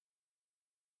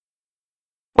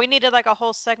 We needed like a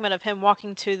whole segment of him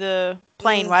walking to the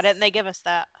plane. Why didn't they give us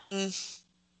that? The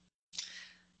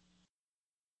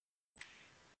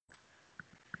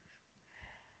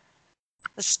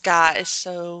sky is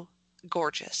so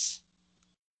gorgeous.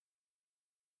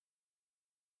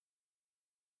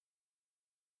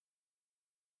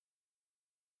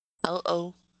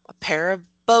 Uh-oh. A pair of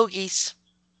bogeys.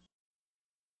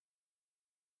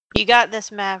 You got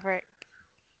this, Maverick.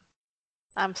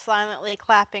 I'm silently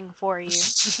clapping for you.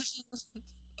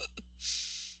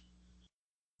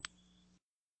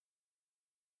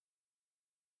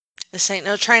 This ain't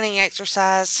no training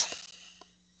exercise.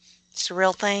 It's a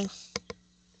real thing.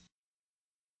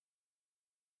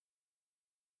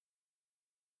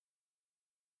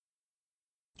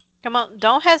 Come on,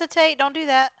 don't hesitate. Don't do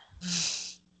that.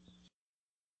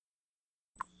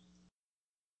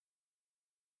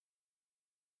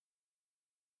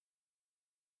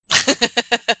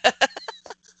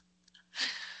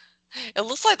 It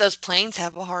looks like those planes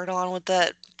have a heart on with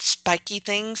that spiky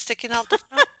thing sticking out the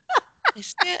front. You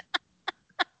see it?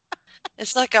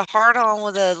 It's like a heart on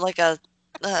with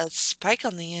a spike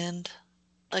on the end,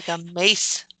 like a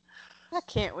mace. I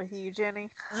can't with you, Jenny.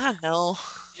 I know.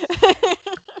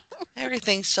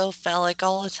 Everything's so phallic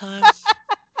all the time.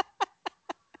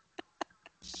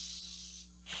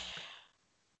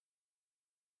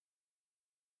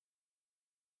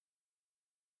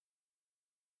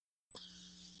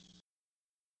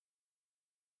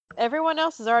 Everyone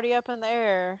else is already up in the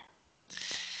air.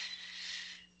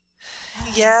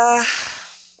 Yeah.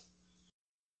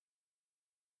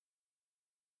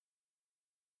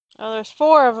 Oh, there's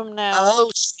 4 of them now.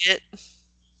 Oh, shit.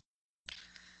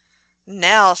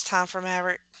 Now it's time for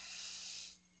Maverick.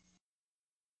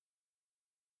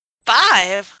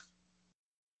 5?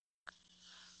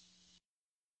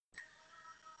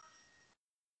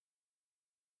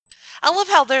 I love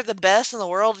how they're the best in the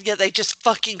world, yet they just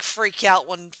fucking freak out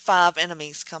when 5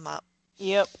 enemies come up.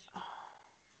 Yep.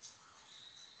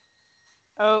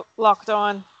 Oh, locked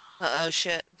on. Uh-oh,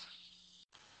 shit.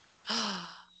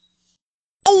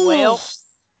 Well, Oh!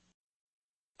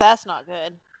 that's not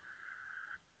good.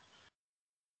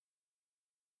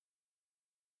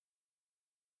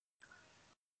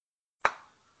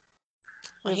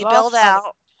 Well, We've he bailed lost Maverick.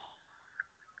 out.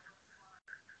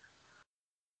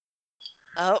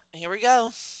 Oh, here we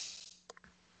go.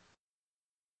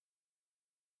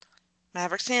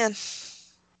 Maverick's in.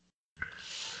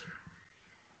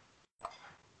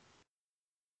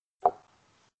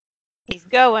 He's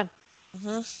going.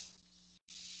 Hmm.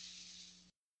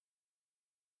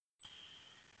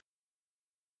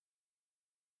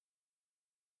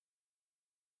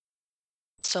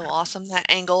 So awesome, that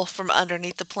angle from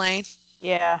underneath the plane.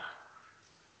 Yeah.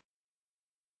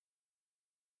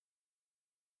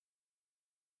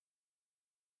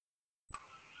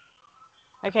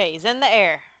 Okay, he's in the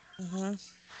air. Hmm.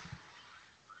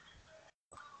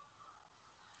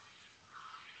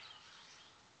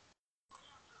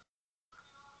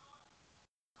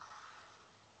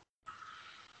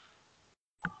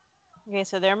 Okay,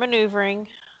 so they're maneuvering.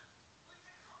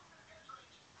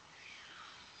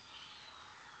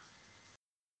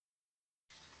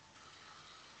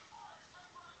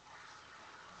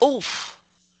 Oof.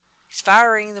 He's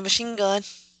firing the machine gun.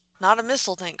 Not a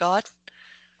missile, thank God.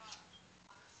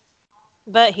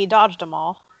 But he dodged them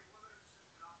all.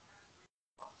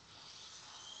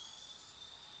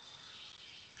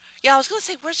 Yeah, I was gonna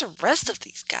say, where's the rest of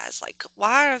these guys? Like,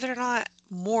 why are there not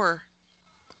more?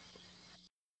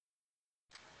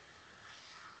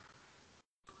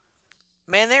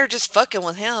 Man, they're just fucking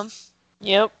with him.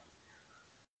 Yep.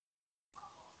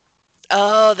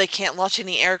 Oh, they can't launch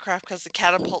any aircraft because the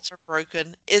catapults are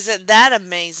broken. Isn't that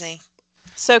amazing?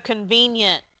 So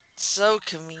convenient. So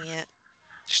convenient.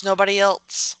 There's nobody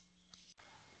else.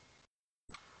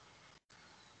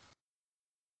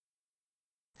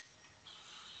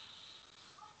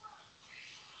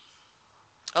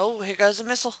 Oh, here goes a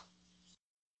missile.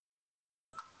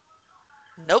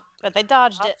 Nope. But they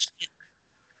dodged Oh, it. shit.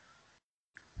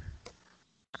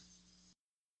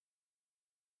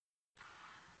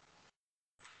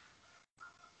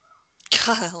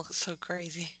 God, that looks so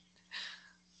crazy.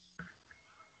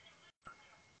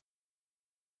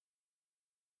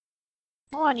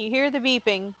 Come on, you hear the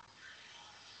beeping.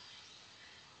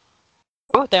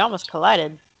 Oh, they almost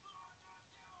collided.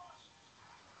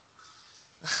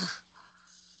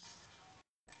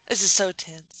 This is so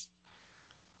tense.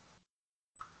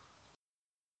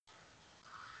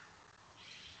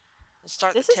 Let's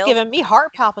start the This is tail. giving me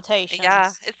heart Yeah,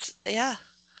 palpitations. yeah.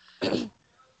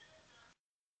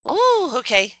 Oh,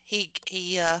 okay. He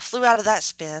flew out of that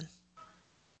spin,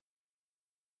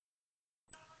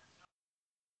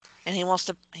 and he wants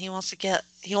to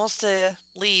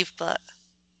leave, but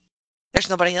there's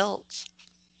nobody else.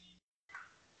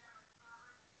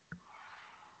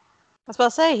 I was about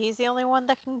to say, he's the only one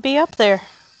that can be up there.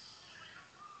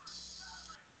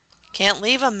 Can't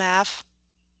leave him, Mav.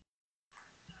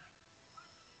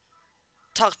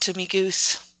 Talk to me,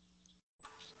 Goose.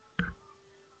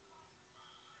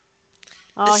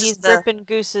 Oh, This is he's the gripping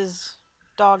Goose's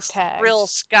dog real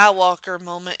tags. Skywalker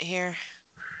moment here.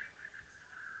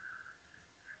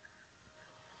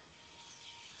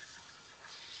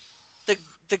 The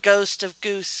the ghost of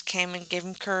Goose came and gave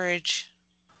him courage.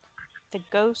 The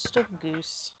ghost of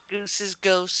Goose. Goose's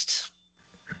ghost.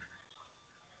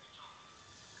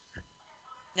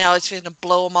 Now it's gonna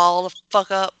blow them all the fuck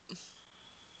up.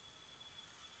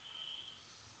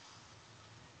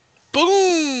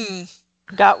 Boom!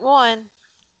 Got one.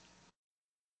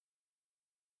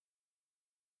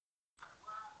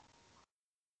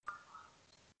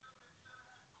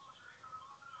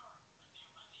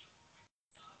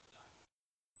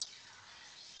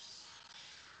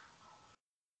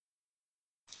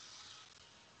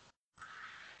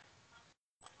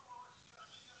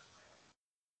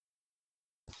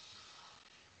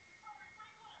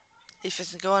 He's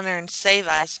just go in there and save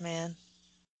Iceman.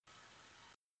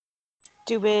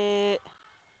 Do it.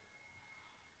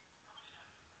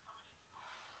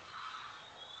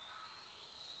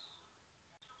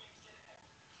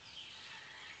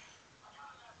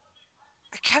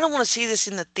 I kind of want to see this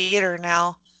in the theater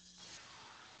now.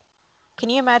 Can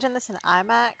you imagine this in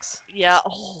IMAX? Yeah.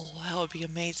 Oh, that would be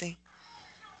amazing.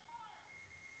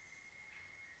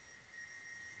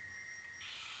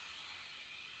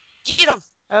 Get him!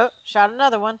 Oh, shot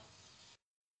another one.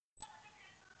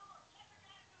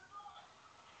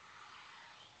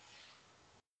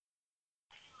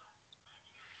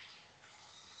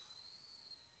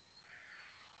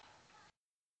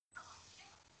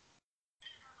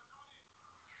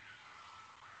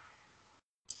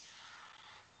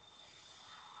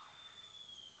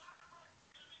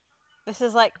 This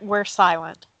is like we're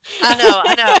silent. I know.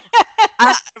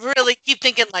 I really keep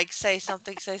thinking like, say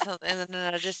something, and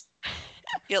then I just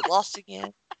get lost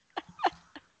again.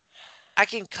 I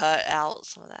can cut out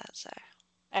some of that. So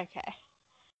Okay.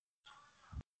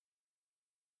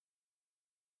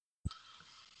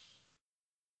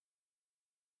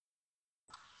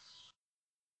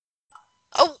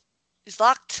 oh, he's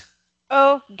locked.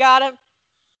 Oh, got him.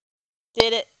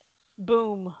 Did it.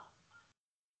 Boom.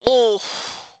 Oh,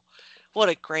 what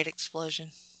a great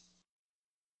explosion!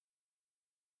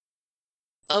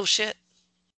 Oh shit!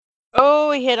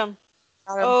 Oh, he hit him.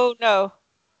 Got him. Oh, no.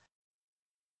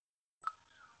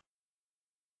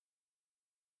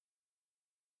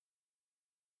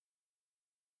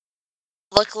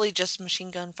 Luckily, just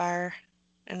machine gun fire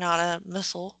and not a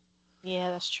missile. Yeah,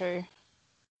 that's true.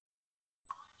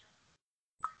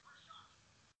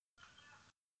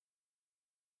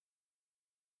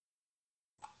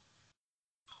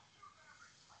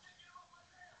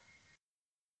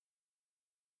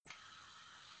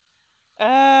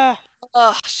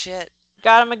 Oh shit!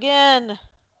 Got him again.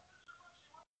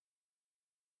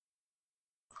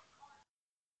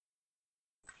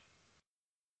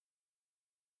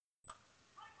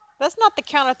 That's not the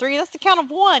count of 3, that's the count of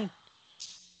 1.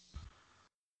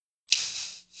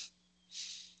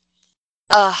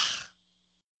 Ugh.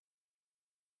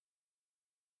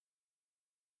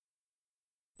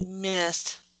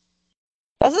 Missed.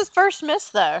 That's his first miss,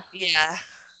 though. Yeah.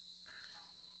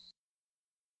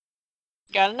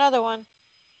 Got another one.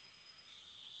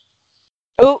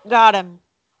 Oh, got him.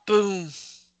 Boom.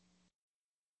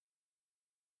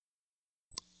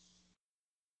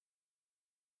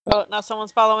 Oh, now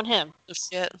someone's following him. Oh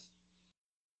shit.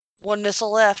 One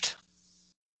missile left.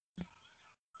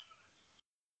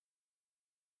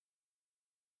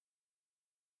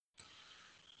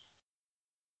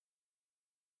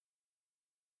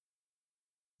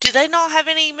 Do they not have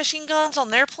any machine guns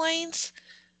on their planes?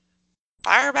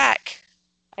 Fire back.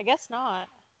 I guess not.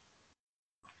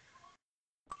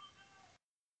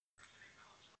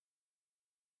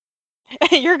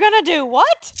 You're gonna do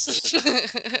what?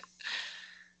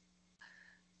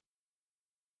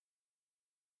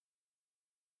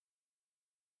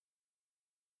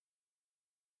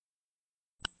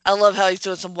 I love how he's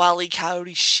doing some Wile E.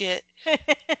 Coyote shit.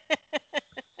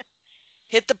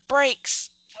 Hit the brakes.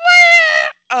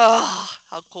 Oh,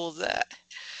 how cool is that?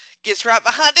 Gets right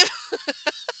behind him.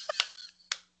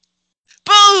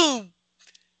 Boom!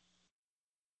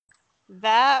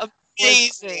 That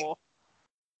Amazing. was cool.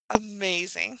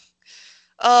 Amazing.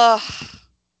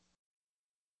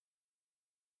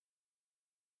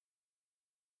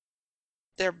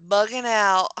 They're bugging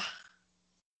out.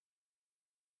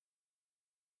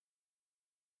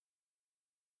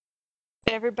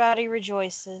 Everybody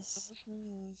rejoices.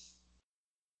 Mhm.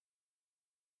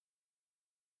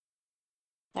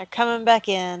 They're coming back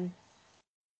in.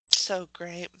 So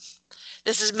great.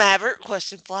 This is Maverick.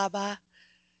 Question flyby.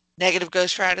 Negative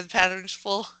Ghost Rider. The pattern's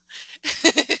full.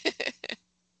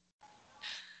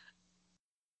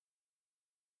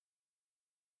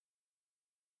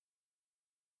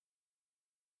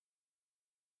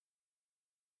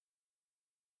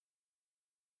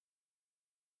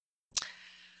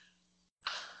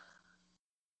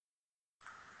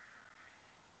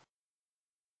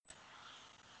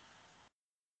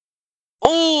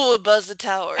 Oh, buzz the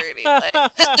tower anyway.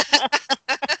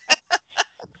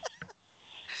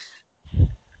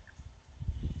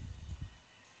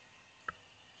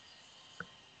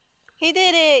 He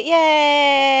did it!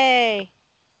 Yay! Isn't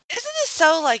this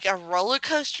so like a roller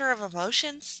coaster of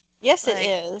emotions? Yes, Like, it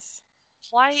is.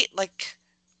 Quite like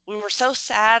we were so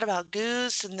sad about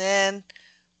Goose and then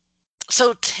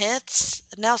so tense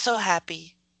and now so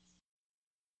happy.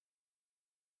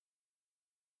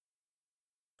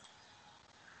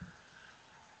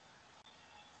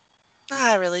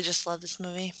 I really just love this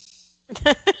movie.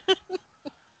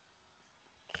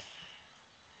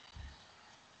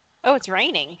 Oh, it's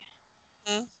raining.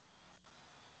 Hmm?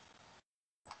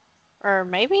 Or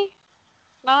maybe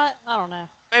not? I don't know.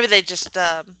 Maybe they just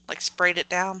like sprayed it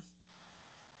down.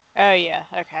 Oh, yeah,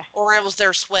 okay. Or it was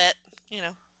their sweat, you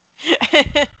know.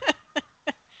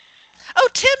 Oh,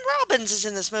 Tim Robbins is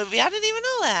in this movie. I didn't even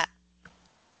know that.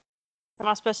 Am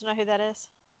I supposed to know who that is?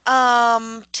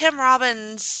 Tim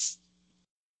Robbins.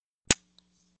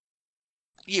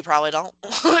 You probably don't.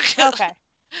 Okay.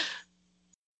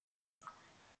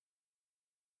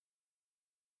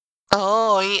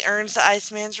 Oh, he earns the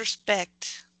Iceman's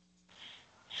respect.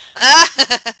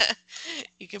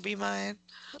 You can be mine.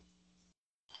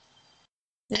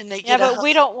 And they Yeah, get a but hug.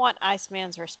 we don't want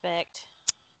Iceman's respect.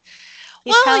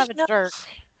 He's Well, kind of a jerk.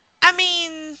 I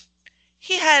mean,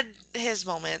 he had his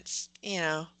moments,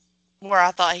 where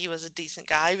I thought he was a decent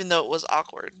guy, even though it was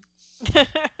awkward.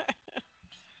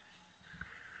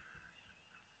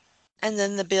 And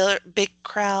then the big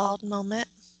crowd moment.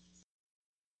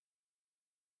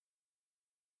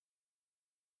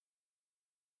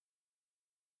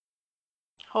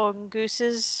 Holding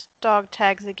Goose's dog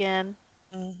tags again.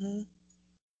 Mm-hmm.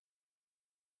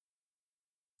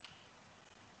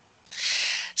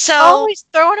 So, Always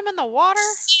throwing him in the water?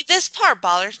 see, this part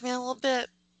bothers me a little bit.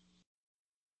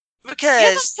 Give him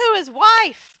Because, to his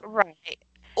wife. right.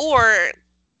 Or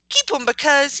keep him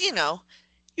because,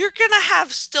 you're going to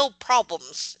have still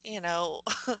problems,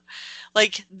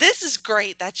 Like, this is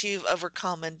great that you've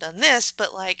overcome and done this,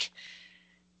 but, like,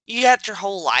 you got your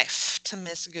whole life to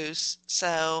miss Goose,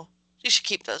 so you should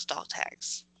keep those dog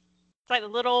tags. It's like the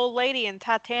little old lady in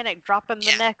Titanic dropping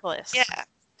the necklace. Yeah,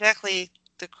 exactly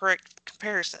the correct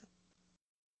comparison.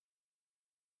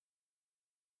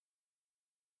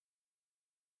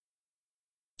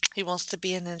 He wants to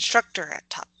be an instructor at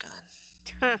Top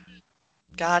Gun.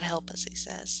 God help us, he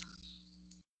says.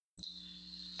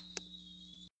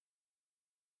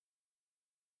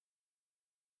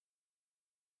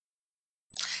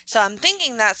 So I'm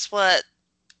thinking that's what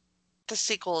the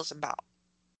sequel is about.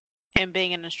 Him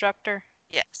being an instructor?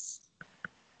 Yes.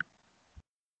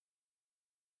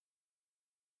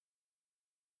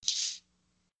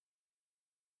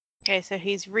 Okay, so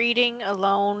he's reading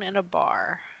alone in a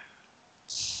bar.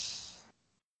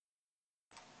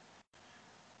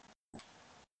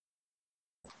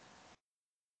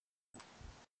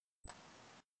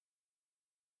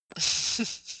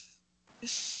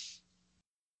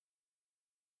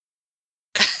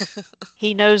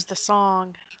 He knows the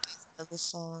song. He does know the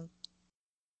song.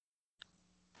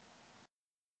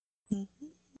 Mm-hmm.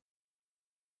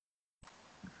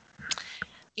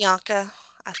 Bianca,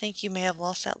 I think you may have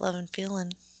lost that love and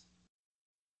feeling.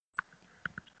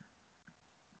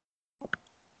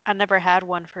 I never had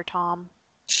one for Tom,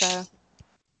 so.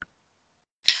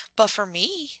 But for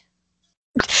me,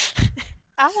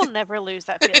 I will never lose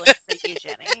that feeling for you,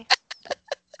 Jenny.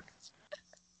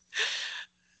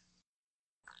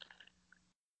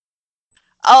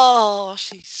 oh,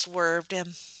 she swerved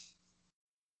him.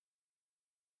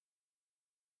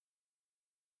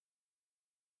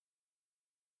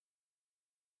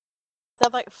 They're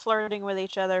like flirting with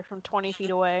each other from 20 feet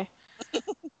away.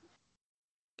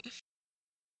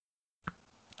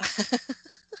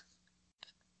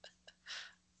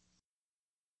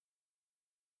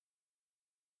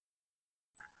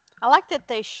 I like that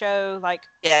they show like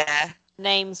Yeah,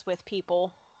 names with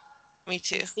people, me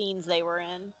too. scenes they were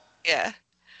in. Yeah.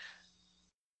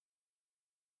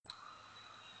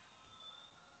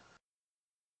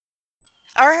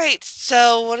 All right.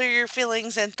 So, what are your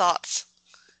feelings and thoughts?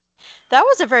 That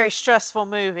was a very stressful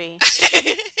movie.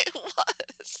 It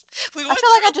was. We I went feel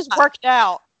like I through just a lot. worked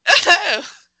out.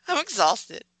 I'm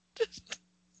exhausted.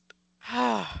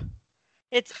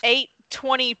 It's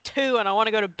 8:22 and I want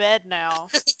to go to bed now.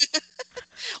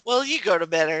 Well, you go to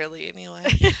bed early anyway.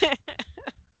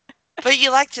 But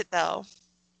you liked it though.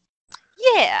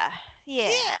 Yeah.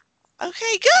 Yeah.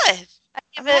 Okay, good. I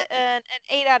give I'm it happy. an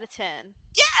 8 out of 10.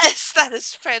 Yes, that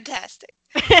is fantastic.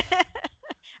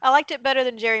 I liked it better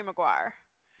than Jerry Maguire.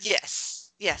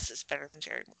 Yes. Yes, it's better than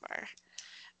Jerry Maguire.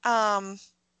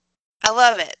 I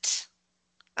love it.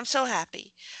 I'm so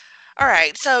happy. All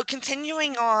right, so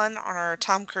continuing on our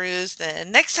Tom Cruise,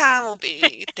 then next time will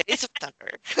be Days of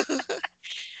Thunder.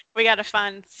 We got to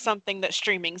find something that's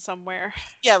streaming somewhere.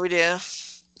 Yeah, we do.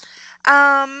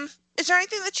 Is there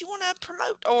anything that you want to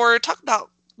promote or talk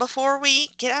about before we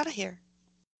get out of here?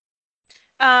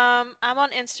 I'm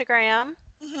on Instagram.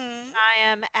 Mm-hmm. I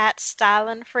am at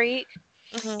Stylin' Freak.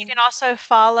 Mm-hmm. You can also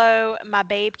follow my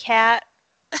babe cat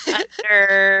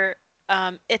under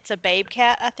It's a Babe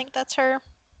Cat. I think that's her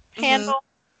handle.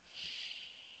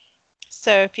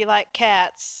 So if you like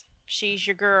cats, she's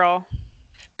your girl.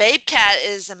 Babe Cat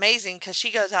is amazing because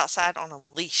she goes outside on a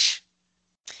leash.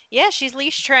 Yeah, she's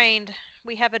leash trained.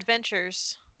 We have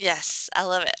adventures. Yes, I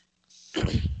love it.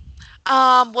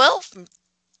 Well,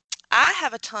 I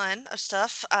have a ton of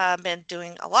stuff. I've been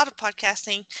doing a lot of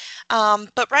podcasting.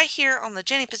 But right here on the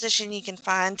Jenny position, you can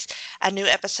find a new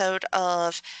episode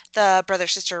of the Brother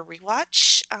Sister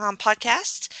Rewatch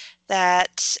podcast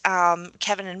that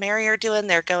Kevin and Mary are doing.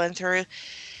 They're going through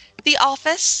The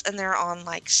Office, and they're on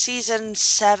like season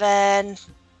 7,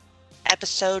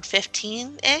 episode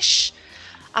 15-ish.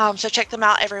 So check them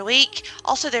out every week.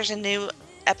 Also, there's a new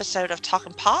episode of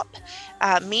Talkin' Pop.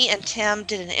 Me and Tim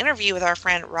did an interview with our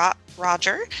friend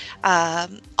Roger,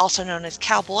 also known as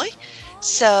Cowboy.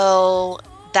 So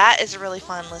that is a really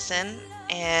fun listen,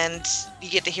 and you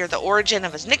get to hear the origin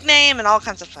of his nickname and all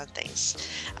kinds of fun things.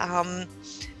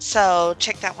 So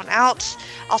check that one out.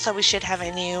 Also, we should have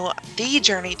a new The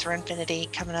Journey Through Infinity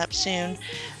coming up soon.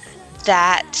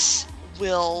 That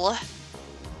will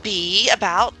be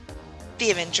about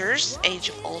the Avengers, Age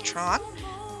of Ultron.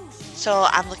 So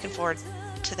I'm looking forward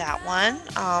to that one.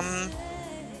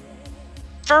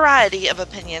 Variety of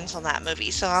opinions on that movie.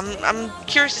 So I'm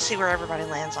curious to see where everybody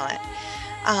lands on it.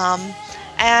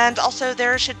 And also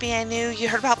there should be a new You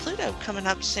Heard About Pluto coming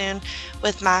up soon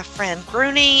with my friend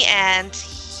Grooney, and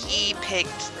he picked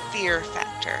Fear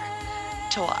Factor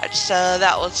to watch. So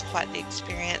that was quite the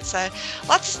experience. So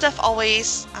lots of stuff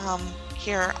always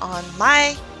here on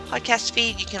my podcast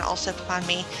feed. You can also find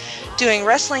me doing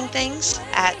wrestling things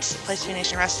at Place V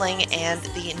Nation Wrestling and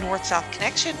the North-South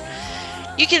Connection.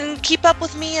 You can keep up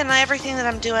with me and everything that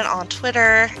I'm doing on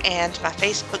Twitter and my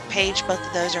Facebook page. Both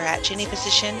of those are at Jenny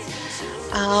Position.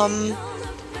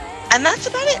 And that's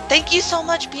about it. Thank you so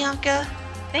much, Bianca.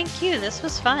 Thank you. This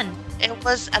was fun. It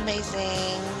was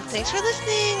amazing. Thanks for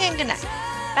listening, and good night.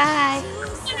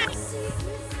 Bye.